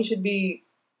reason why we should be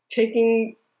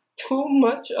taking too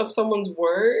much of someone's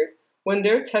word when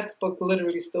their textbook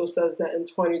literally still says that in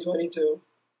 2022.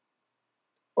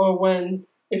 Or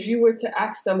if you were to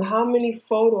ask them how many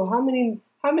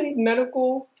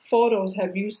medical photos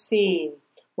have you seen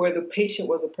where the patient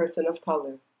was a person of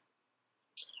color?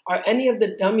 Are any of the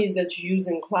dummies that you use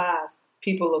in class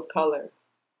people of color?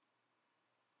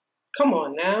 Come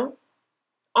on now.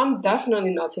 I'm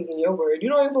definitely not taking your word. You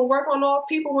don't even work on all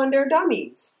people when they're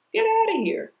dummies. Get out of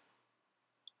here.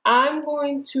 I'm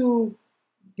going to,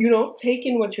 take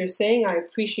in what you're saying. I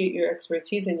appreciate your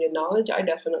expertise and your knowledge. I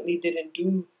definitely didn't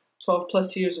do 12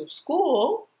 plus years of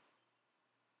school.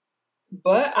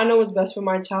 But I know what's best for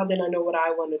my child and I know what I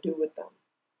want to do with them.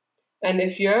 And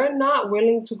if you're not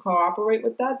willing to cooperate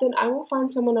with that, then I will find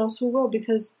someone else who will,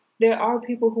 because there are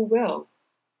people who will.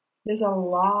 There's a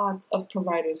lot of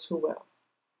providers who will.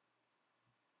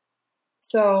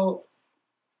 So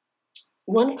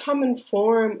one common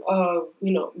form of,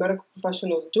 medical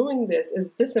professionals doing this is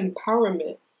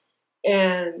disempowerment.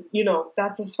 And,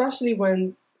 that's especially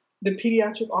when the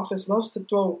pediatric office loves to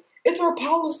throw, it's our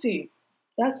policy.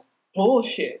 That's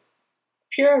bullshit.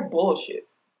 Pure bullshit.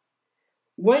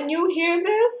 When you hear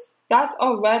this, that's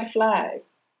a red flag.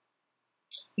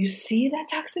 You see that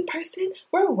toxic person?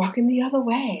 We're walking the other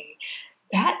way.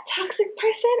 That toxic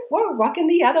person? We're walking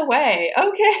the other way,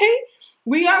 okay?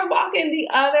 We are walking the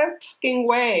other fucking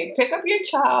way. Pick up your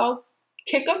child,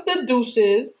 kick up the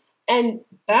deuces, and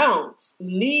bounce,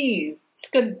 leave,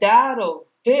 skedaddle,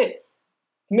 dip.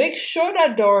 Make sure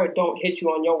that door don't hit you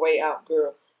on your way out,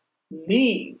 girl.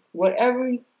 Leave.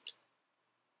 Whatever.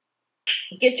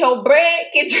 Get your bread,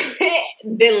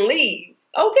 then leave,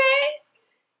 okay?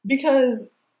 Because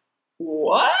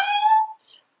what?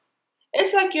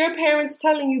 It's like your parents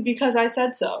telling you because I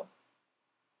said so.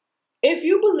 If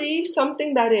you believe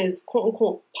something that is quote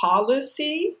unquote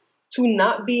policy to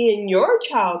not be in your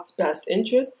child's best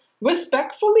interest,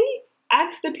 respectfully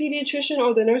ask the pediatrician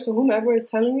or the nurse or whomever is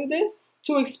telling you this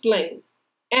to explain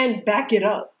and back it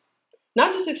up.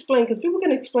 Not just explain, because people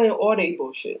can explain all their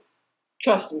bullshit.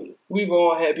 Trust me, we've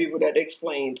all had people that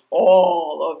explained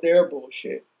all of their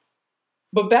bullshit.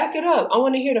 But back it up. I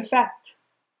want to hear the fact.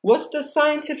 What's the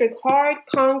scientific, hard,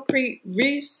 concrete,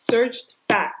 researched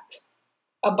fact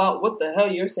about what the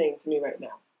hell you're saying to me right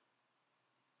now?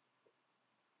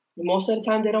 Most of the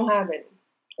time, they don't have any.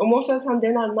 Or most of the time,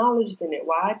 they're not knowledgeable in it.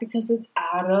 Why? Because it's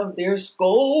out of their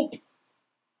scope.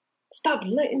 Stop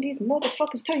letting these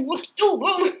motherfuckers tell you what to do,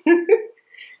 bro.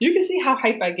 You can see how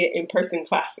hype I get in person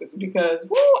classes because,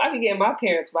 I be getting my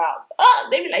parents wild. Oh,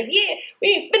 they be like, yeah, we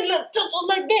ain't finna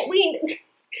like that.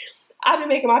 I've been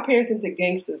making my parents into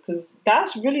gangsters because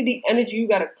that's really the energy you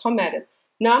got to come at it.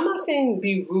 Now, I'm not saying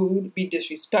be rude, be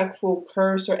disrespectful,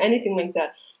 curse, or anything like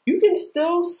that. You can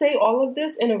still say all of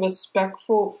this in a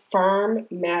respectful, firm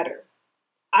manner.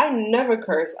 I never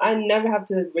curse. I never have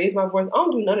to raise my voice. I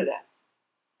don't do none of that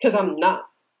because I'm not.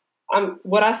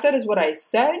 What I said is what I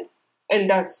said, and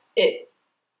that's it.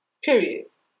 Period.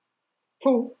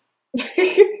 Pooh.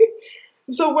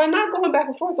 So we're not going back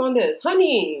and forth on this.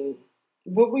 Honey,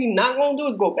 what we not going to do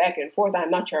is go back and forth. I'm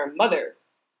not your mother.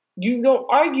 You don't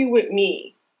argue with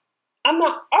me. I'm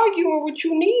not arguing with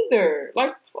you neither.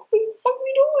 Like, fuck we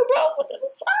doing, bro?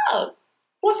 What's up?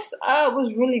 What's up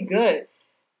was really good.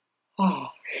 Oh,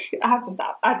 I have to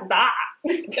stop.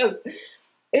 Because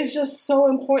it's just so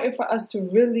important for us to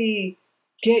really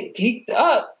get geeked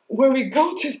up when we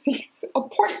go to these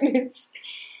appointments.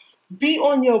 Be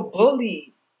on your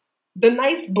bully. The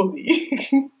nice bully.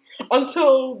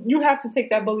 Until you have to take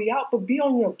that bully out, but be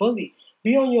on your bully.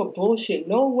 Be on your bullshit.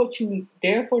 Know what you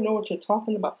there for. Know what you're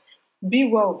talking about. Be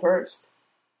well versed.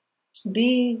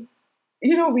 Be,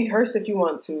 rehearsed if you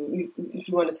want to. If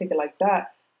you want to take it like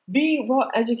that. Be well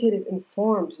educated,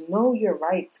 informed, know your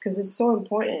rights, because it's so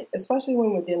important, especially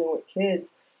when we're dealing with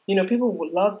kids. People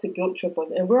would love to guilt trip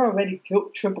us, and we're already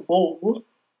guilt trippable.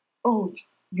 Oh,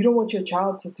 you don't want your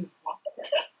child to do what?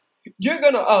 You're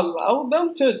gonna allow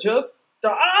them to just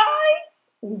die?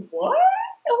 What?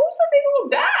 Who said they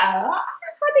gonna die? How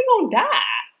they gonna die?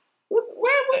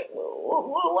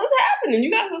 What's happening?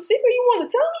 You got a secret you want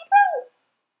to tell me,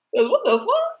 bro? What the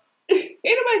fuck?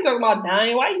 Ain't nobody talking about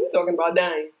dying. Why are you talking about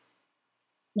dying?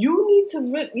 You need to,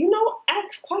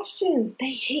 ask questions.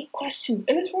 They hate questions,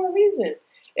 and it's for a reason.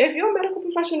 If your medical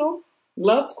professional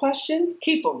loves questions,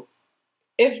 keep them.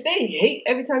 If they hate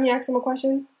every time you ask them a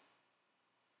question,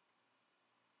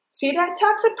 see that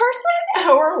toxic person?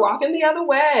 We're walking the other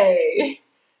way.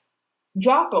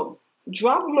 Drop them.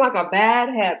 Drop them like a bad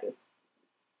habit.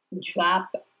 Drop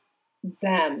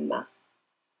them.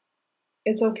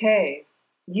 It's okay.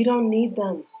 You don't need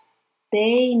them.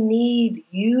 They need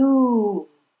you.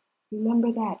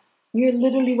 Remember that. You're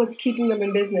literally what's keeping them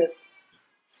in business.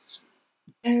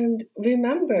 And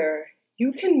remember,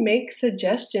 you can make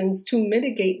suggestions to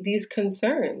mitigate these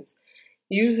concerns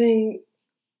using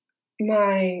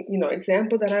my,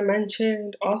 example that I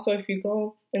mentioned. Also, if you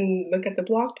go and look at the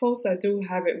blog post, I do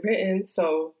have it written,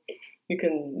 so you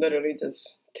can literally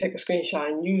just take a screenshot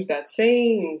and use that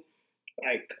same,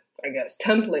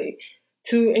 template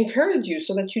to encourage you,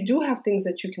 so that you do have things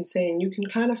that you can say and you can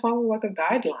kind of follow like a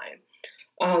guideline.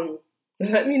 So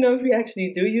let me know if you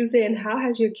actually do use it, and how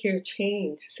has your care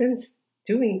changed since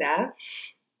doing that.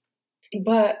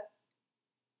 But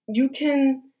you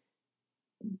can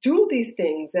do these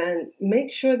things and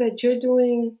make sure that you're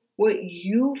doing what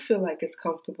you feel like is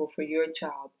comfortable for your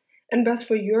child and best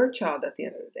for your child at the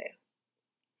end of the day.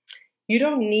 You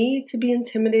don't need to be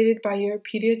intimidated by your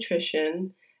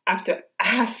pediatrician after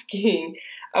asking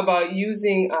about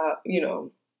using,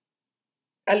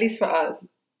 at least for us,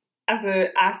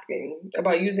 after asking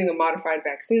about using a modified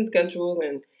vaccine schedule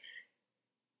and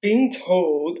being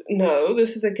told, no,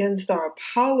 this is against our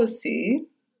policy.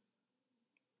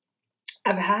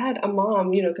 I've had a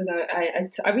mom, because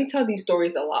I retell these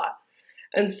stories a lot.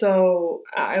 And so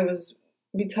I was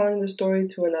retelling the story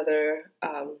to another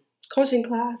coaching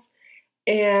class.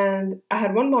 And I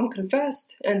had one mom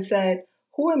confessed and said,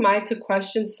 who am I to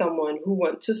question someone who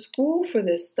went to school for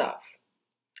this stuff?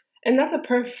 And that's a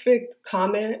perfect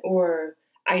comment or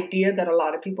idea that a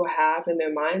lot of people have in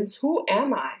their minds. Who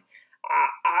am I?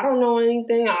 I don't know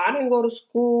anything. I didn't go to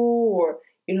school. Or,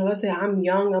 let's say I'm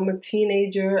young, I'm a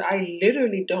teenager. I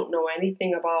literally don't know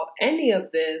anything about any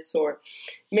of this. Or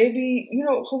maybe,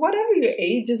 whatever your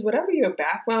age is, whatever your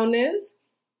background is,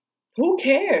 who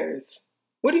cares?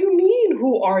 What do you mean,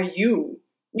 who are you?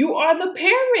 You are the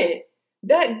parent.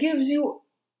 That gives you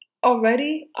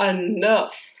already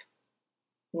enough,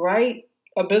 right?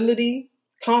 Ability,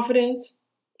 confidence,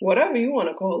 whatever you want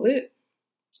to call it.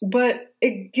 But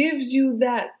it gives you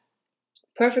that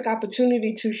perfect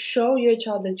opportunity to show your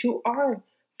child that you are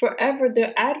forever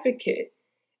their advocate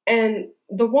and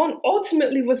the one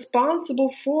ultimately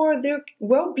responsible for their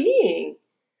well-being.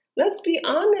 Let's be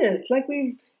honest, like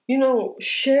we've,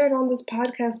 shared on this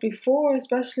podcast before,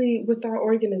 especially with our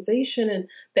organization and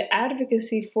the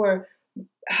advocacy for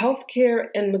healthcare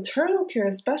and maternal care,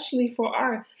 especially for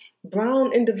our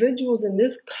brown individuals in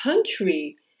this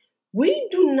country. We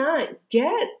do not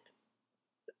get,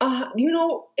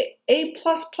 A++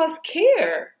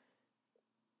 care.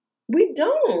 We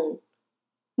don't.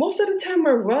 Most of the time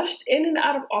we're rushed in and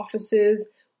out of offices.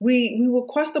 We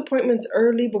request appointments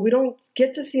early, but we don't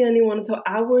get to see anyone until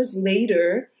hours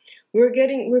later.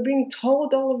 We're being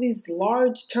told all of these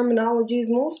large terminologies.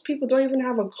 Most people don't even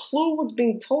have a clue what's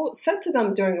being said to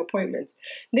them during appointments.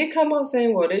 They come out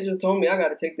saying, well, they just told me I got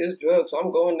to take this drug, so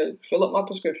I'm going to fill up my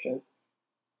prescription.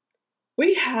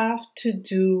 We have to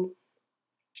do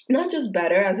not just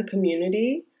better as a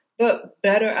community, but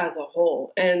better as a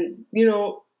whole. And,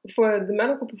 for the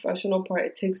medical professional part,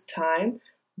 it takes time,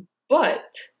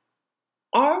 but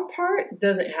our part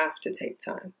doesn't have to take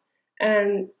time.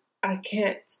 And I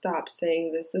can't stop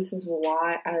saying this. This is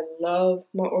why I love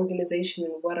my organization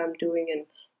and what I'm doing, and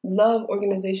love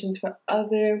organizations for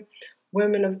other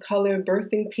women of color,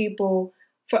 birthing people,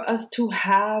 for us to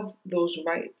have those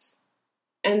rights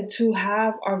and to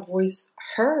have our voice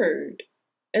heard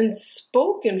and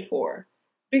spoken for,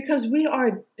 because we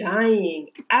are dying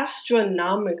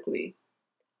astronomically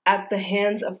at the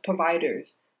hands of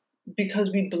providers,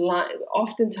 because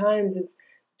oftentimes it's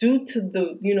due to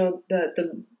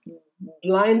the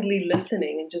blindly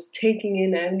listening and just taking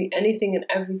in anything and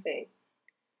everything.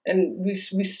 And we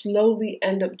slowly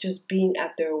end up just being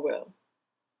at their will.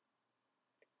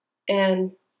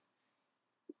 And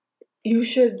You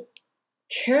should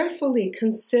carefully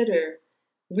consider,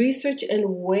 research,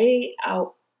 and weigh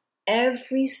out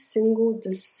every single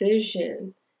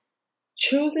decision,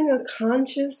 choosing a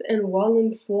conscious and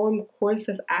well-informed course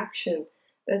of action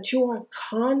that you are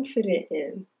confident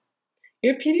in.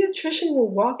 Your pediatrician will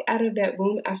walk out of that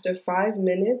room after 5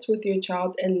 minutes with your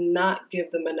child and not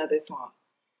give them another thought.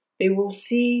 They will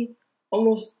see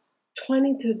almost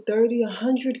 20 to 30,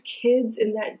 100 kids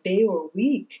in that day or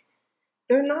week.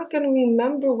 They're not going to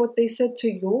remember what they said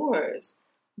to yours.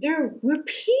 They're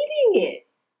repeating it.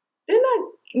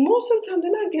 Most of the time,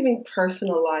 they're not giving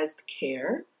personalized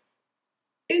care.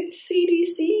 It's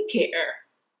CDC care.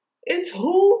 It's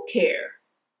WHO care.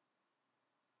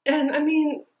 And I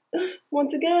mean,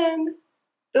 once again,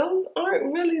 those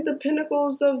aren't really the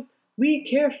pinnacles of we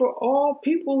care for all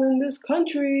people in this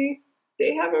country.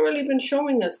 They haven't really been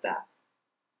showing us that,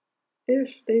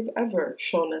 if they've ever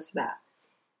shown us that.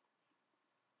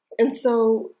 And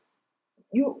so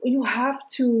you have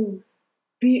to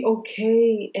be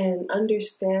okay and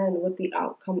understand what the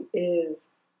outcome is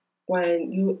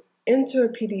when you enter a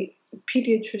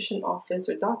pediatrician office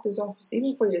or doctor's office,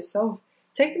 even for yourself.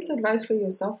 Take this advice for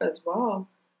yourself as well.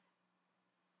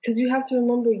 Because you have to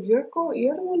remember you're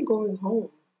the one going home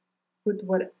with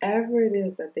whatever it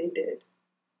is that they did.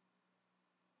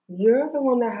 You're the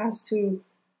one that has to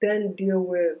then deal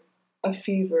with a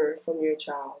fever from your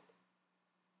child.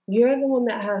 You're the one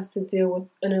that has to deal with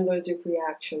an allergic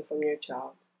reaction from your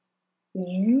child.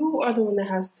 You are the one that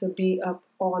has to be up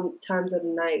on times of the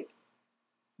night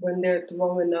when they're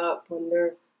throwing up, when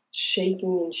they're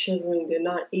shaking and shivering, they're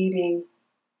not eating.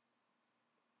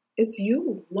 It's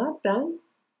you, not them.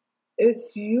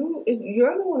 It's you.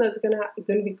 You're the one that's gonna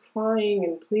be crying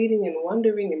and pleading and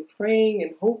wondering and praying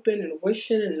and hoping and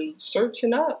wishing and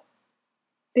searching up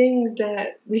things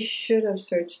that we should have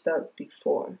searched up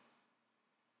before.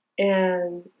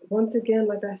 And once again,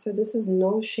 like I said, this is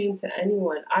no shame to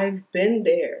anyone. I've been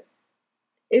there.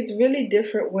 It's really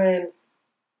different when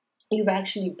you've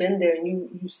actually been there and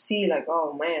you see like,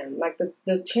 oh man, like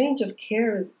the change of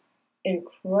care is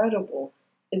incredible.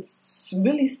 It's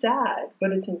really sad,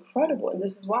 but it's incredible. And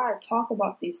this is why I talk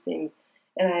about these things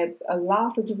and I allow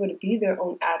for people to be their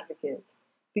own advocates,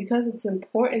 because it's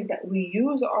important that we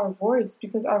use our voice,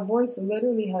 because our voice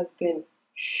literally has been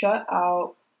shut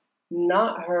out,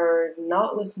 not heard,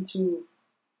 not listened to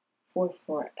for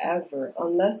forever,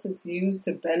 unless it's used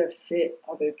to benefit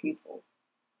other people.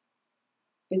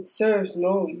 It serves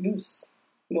no use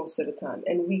most of the time,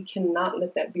 and we cannot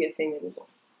let that be a thing anymore.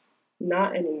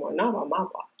 Not anymore, not on my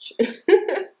watch.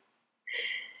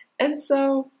 And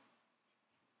so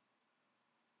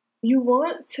you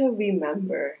want to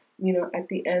remember, at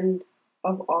the end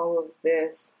of all of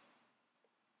this,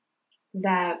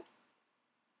 that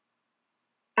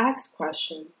ask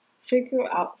questions,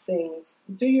 figure out things,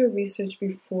 do your research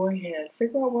beforehand,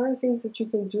 figure out what are things that you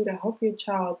can do to help your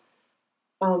child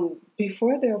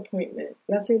before their appointment.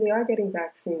 Let's say they are getting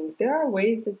vaccines. There are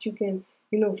ways that you can,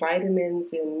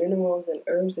 vitamins and minerals and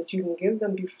herbs that you can give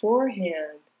them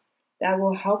beforehand that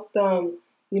will help them,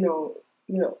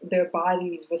 their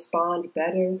bodies respond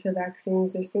better to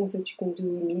vaccines. There's things that you can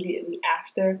do immediately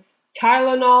after.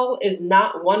 Tylenol is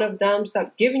not one of them.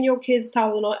 Stop giving your kids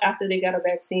Tylenol after they got a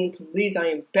vaccine. Please, I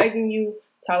am begging you.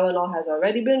 Tylenol has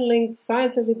already been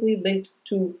scientifically linked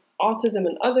to autism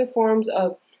and other forms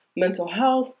of mental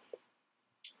health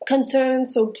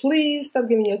concerns. So please stop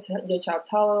giving your child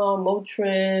Tylenol,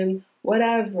 Motrin,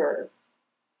 whatever.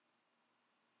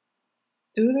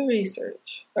 Do the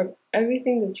research of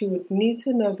everything that you would need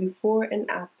to know before and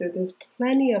after. There's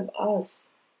plenty of us,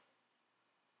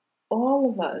 all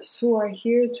of us, who are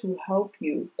here to help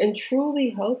you and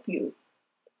truly help you.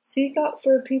 Seek out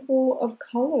for people of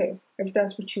color if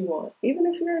that's what you want. Even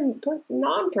if you're a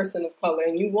non-person of color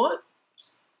and you want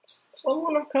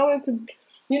someone of color to,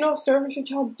 service your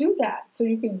child, do that. So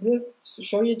you can just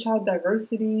show your child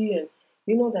diversity and,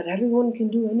 that everyone can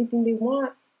do anything they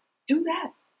want. Do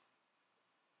that.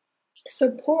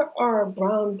 Support our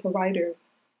brown providers.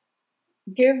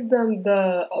 Give them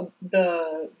the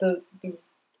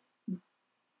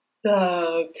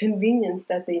convenience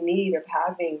that they need of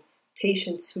having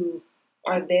patients who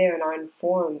are there and are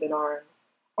informed and are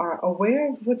aware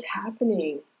of what's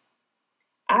happening.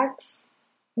 Ask,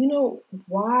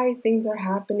 why things are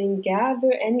happening.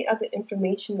 Gather any other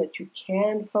information that you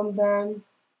can from them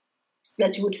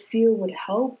that you would feel would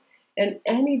help. And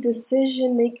any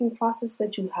decision-making process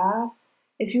that you have,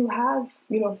 if you have,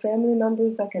 family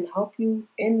members that can help you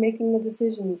in making a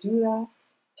decision, do that.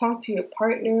 Talk to your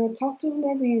partner. Talk to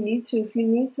whomever you need to. If you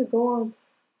need to go on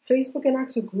Facebook and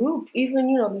ask a group,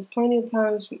 even, there's plenty of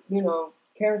times,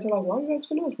 parents are like, why are you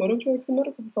asking us? Why don't you ask a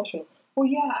medical professional? Well,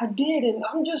 yeah, I did, and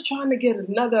I'm just trying to get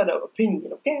another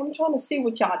opinion, okay? I'm trying to see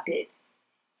what y'all did.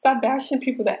 Stop bashing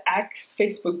people that ask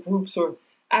Facebook groups or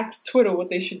ask Twitter what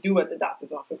they should do at the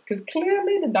doctor's office, because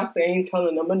clearly the doctor ain't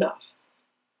telling them enough.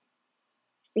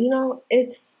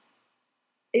 It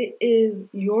is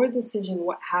your decision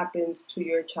what happens to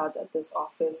your child at this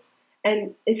office,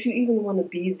 and if you even want to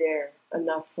be there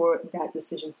enough for that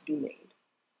decision to be made.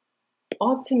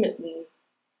 Ultimately,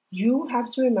 you have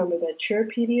to remember that your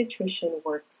pediatrician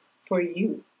works for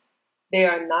you. They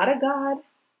are not a God,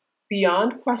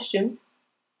 beyond question.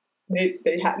 They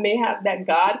may have that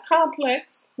God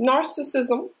complex,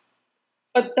 narcissism,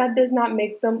 but that does not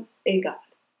make them a God.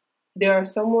 They are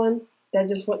someone that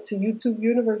just went to YouTube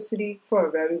University for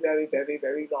a very, very, very,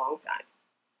 very long time.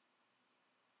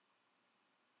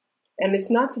 And it's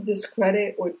not to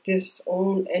discredit or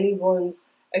disown anyone's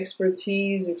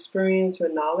expertise, experience, or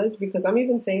knowledge, because I'm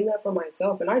even saying that for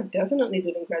myself, and I definitely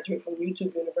didn't graduate from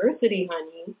YouTube University,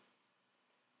 honey.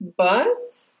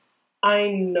 But I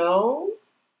know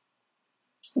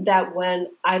that when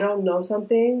I don't know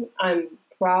something, I'm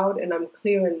proud and I'm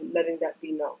clear in letting that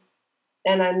be known.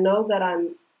 And I know that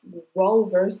I'm well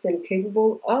versed and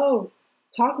capable of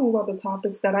talking about the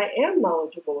topics that I am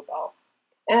knowledgeable about.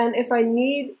 And if I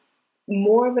need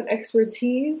more of an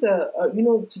expertise,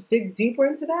 to dig deeper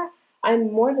into that,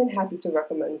 I'm more than happy to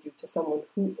recommend you to someone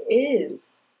who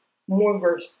is more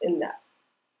versed in that.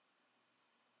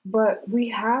 But we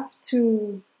have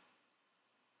to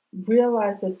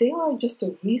realize that they are just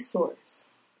a resource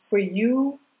for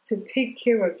you to take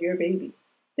care of your baby.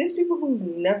 There's people who've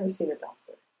never seen a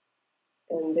doctor,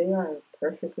 and they are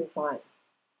perfectly fine.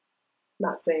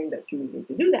 Not saying that you need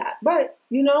to do that, but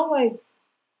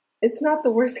it's not the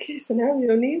worst case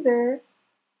scenario neither.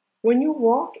 When you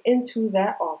walk into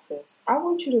that office, I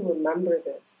want you to remember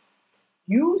this.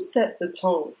 You set the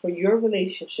tone for your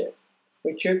relationship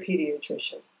with your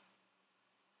pediatrician.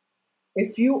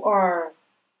 If you are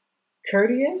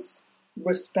courteous,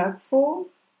 respectful,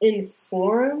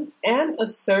 informed, and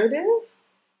assertive,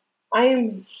 I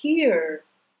am here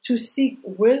to seek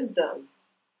wisdom.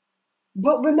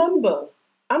 But remember,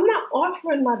 I'm not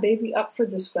offering my baby up for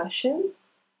discretion.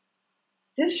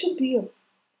 This should be a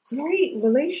great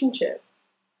relationship.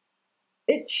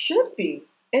 It should be,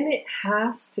 and it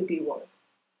has to be one.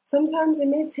 Sometimes it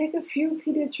may take a few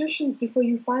pediatricians before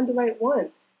you find the right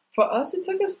one. For us, it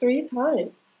took us 3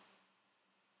 times.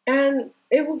 And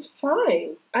it was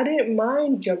fine. I didn't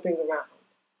mind jumping around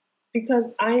because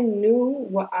I knew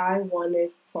what I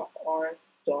wanted for our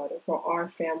daughter, for our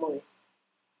family.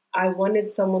 I wanted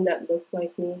someone that looked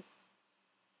like me.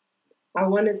 I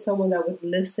wanted someone that would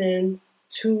listen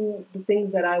to the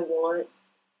things that I want,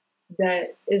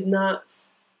 that is not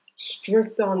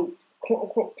strict on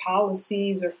quote-unquote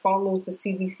policies or follows the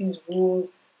CDC's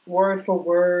rules word for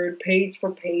word, page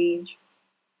for page.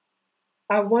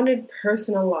 I wanted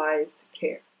personalized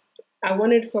care. I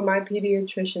wanted for my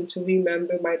pediatrician to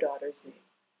remember my daughter's name.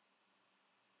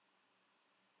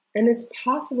 And it's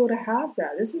possible to have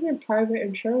that. This isn't private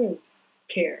insurance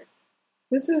care.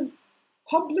 This is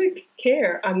public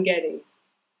care I'm getting.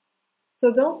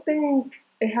 So don't think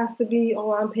it has to be,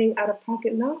 I'm paying out of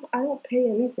pocket. No, I don't pay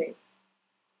anything.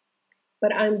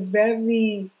 But I'm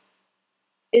very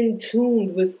in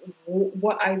tune with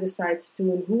what I decide to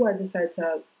do and who I decide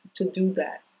to do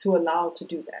that, to allow to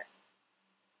do that.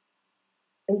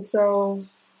 And so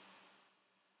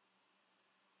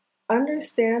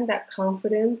understand that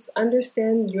confidence,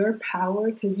 understand your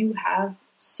power, because you have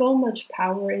so much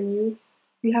power in you.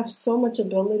 You have so much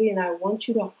ability, and I want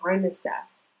you to harness that.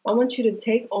 I want you to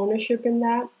take ownership in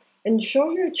that and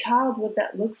show your child what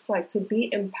that looks like, to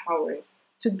be empowered,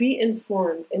 to be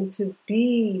informed, and to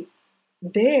be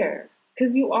there.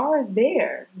 Because you are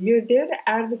there. You're there to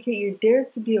advocate. You're there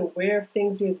to be aware of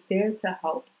things. You're there to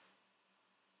help.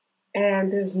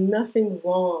 And there's nothing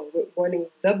wrong with wanting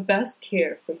the best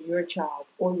care for your child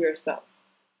or yourself,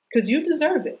 because you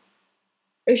deserve it.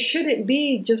 It shouldn't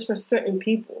be just for certain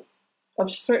people of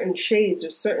certain shades or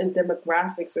certain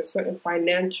demographics or certain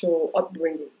financial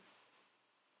upbringings.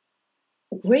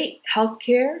 Great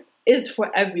healthcare is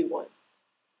for everyone.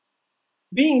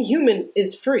 Being human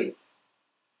is free.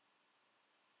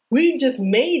 We just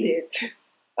made it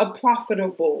a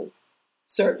profitable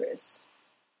service.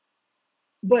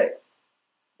 But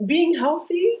being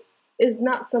healthy is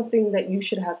not something that you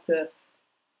should have to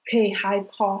pay high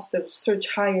cost or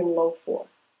search high and low for.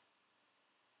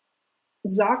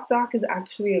 ZocDoc is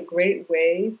actually a great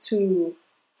way to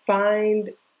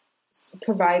find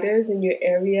providers in your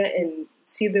area and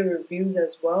see the reviews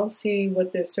as well, see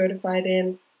what they're certified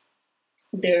in,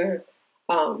 their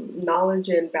knowledge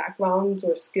and backgrounds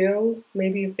or skills.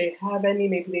 Maybe if they have any,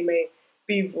 maybe they may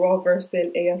be well versed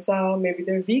in ASL. Maybe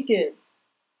they're vegan.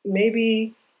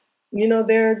 Maybe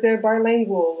they're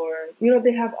bilingual, or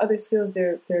they have other skills.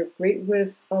 They're great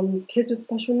with kids with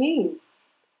special needs.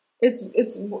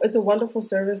 It's a wonderful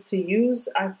service to use.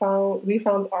 We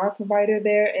found our provider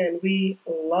there, and we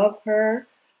love her.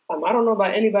 I don't know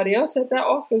about anybody else at that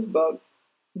office, but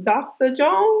Dr.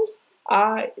 Jones,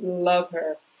 I love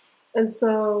her. And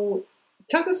so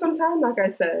took us some time, like I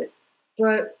said,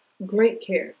 but great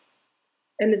care.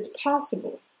 And it's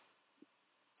possible.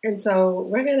 And so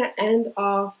we're going to end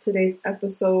off today's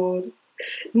episode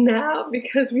now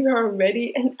because we are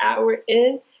already an hour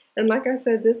in. And like I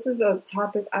said, this is a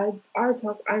topic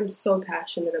I'm so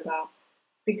passionate about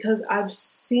because I've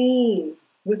seen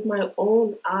with my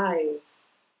own eyes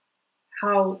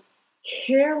how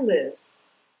careless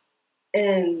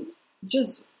and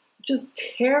just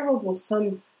terrible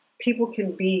some people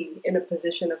can be in a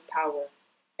position of power,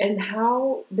 and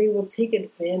how they will take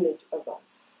advantage of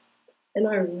us. And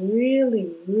I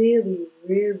really, really,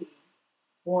 really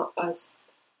want us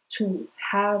to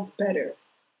have better,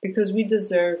 because we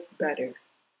deserve better.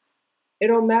 It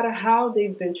don't matter how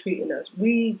they've been treating us.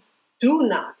 We do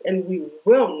not and we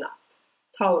will not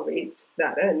tolerate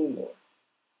that anymore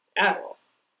at all.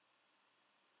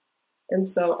 And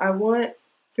so I want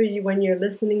for you, when you're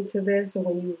listening to this or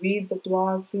when you read the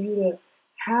blog, for you to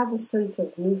have a sense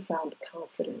of newfound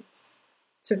confidence,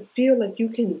 to feel like you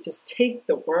can just take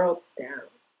the world down.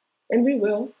 And we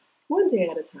will, one day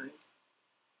at a time.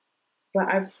 But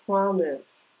I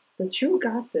promise that you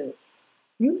got this.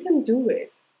 You can do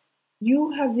it.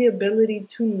 You have the ability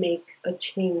to make a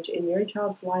change in your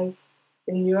child's life,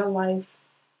 in your life.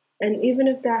 And even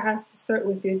if that has to start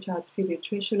with your child's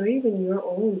pediatrician or even your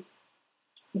own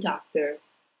doctor,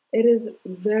 it is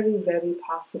very, very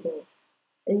possible.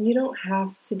 And you don't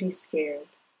have to be scared.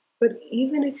 But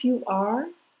even if you are,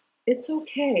 it's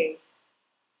okay.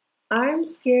 I'm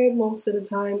scared most of the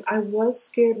time. I was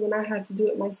scared when I had to do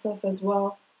it myself as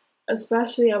well.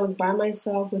 Especially I was by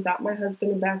myself without my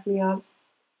husband to back me up.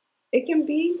 It can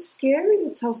be scary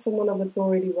to tell someone of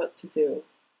authority what to do.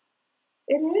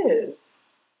 It is.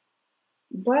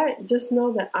 But just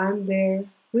know that I'm there.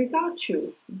 We got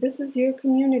you. This is your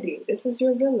community. This is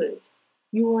your village.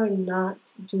 You are not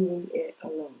doing it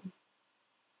alone.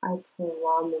 I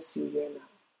promise you're not.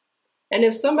 And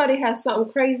if somebody has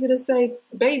something crazy to say,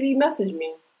 baby, message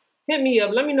me. Hit me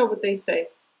up. Let me know what they say.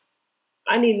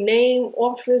 I need name,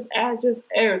 office, address,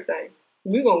 everything.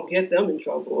 We're going to get them in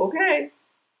trouble, okay?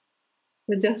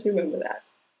 But just remember that.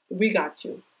 We got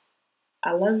you.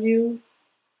 I love you.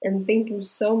 And thank you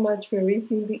so much for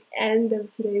reaching the end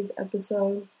of today's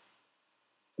episode.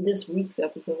 This week's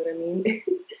episode, I mean.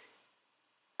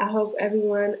 I hope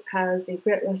everyone has a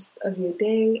great rest of your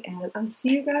day. And I'll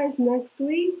see you guys next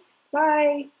week.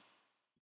 Bye.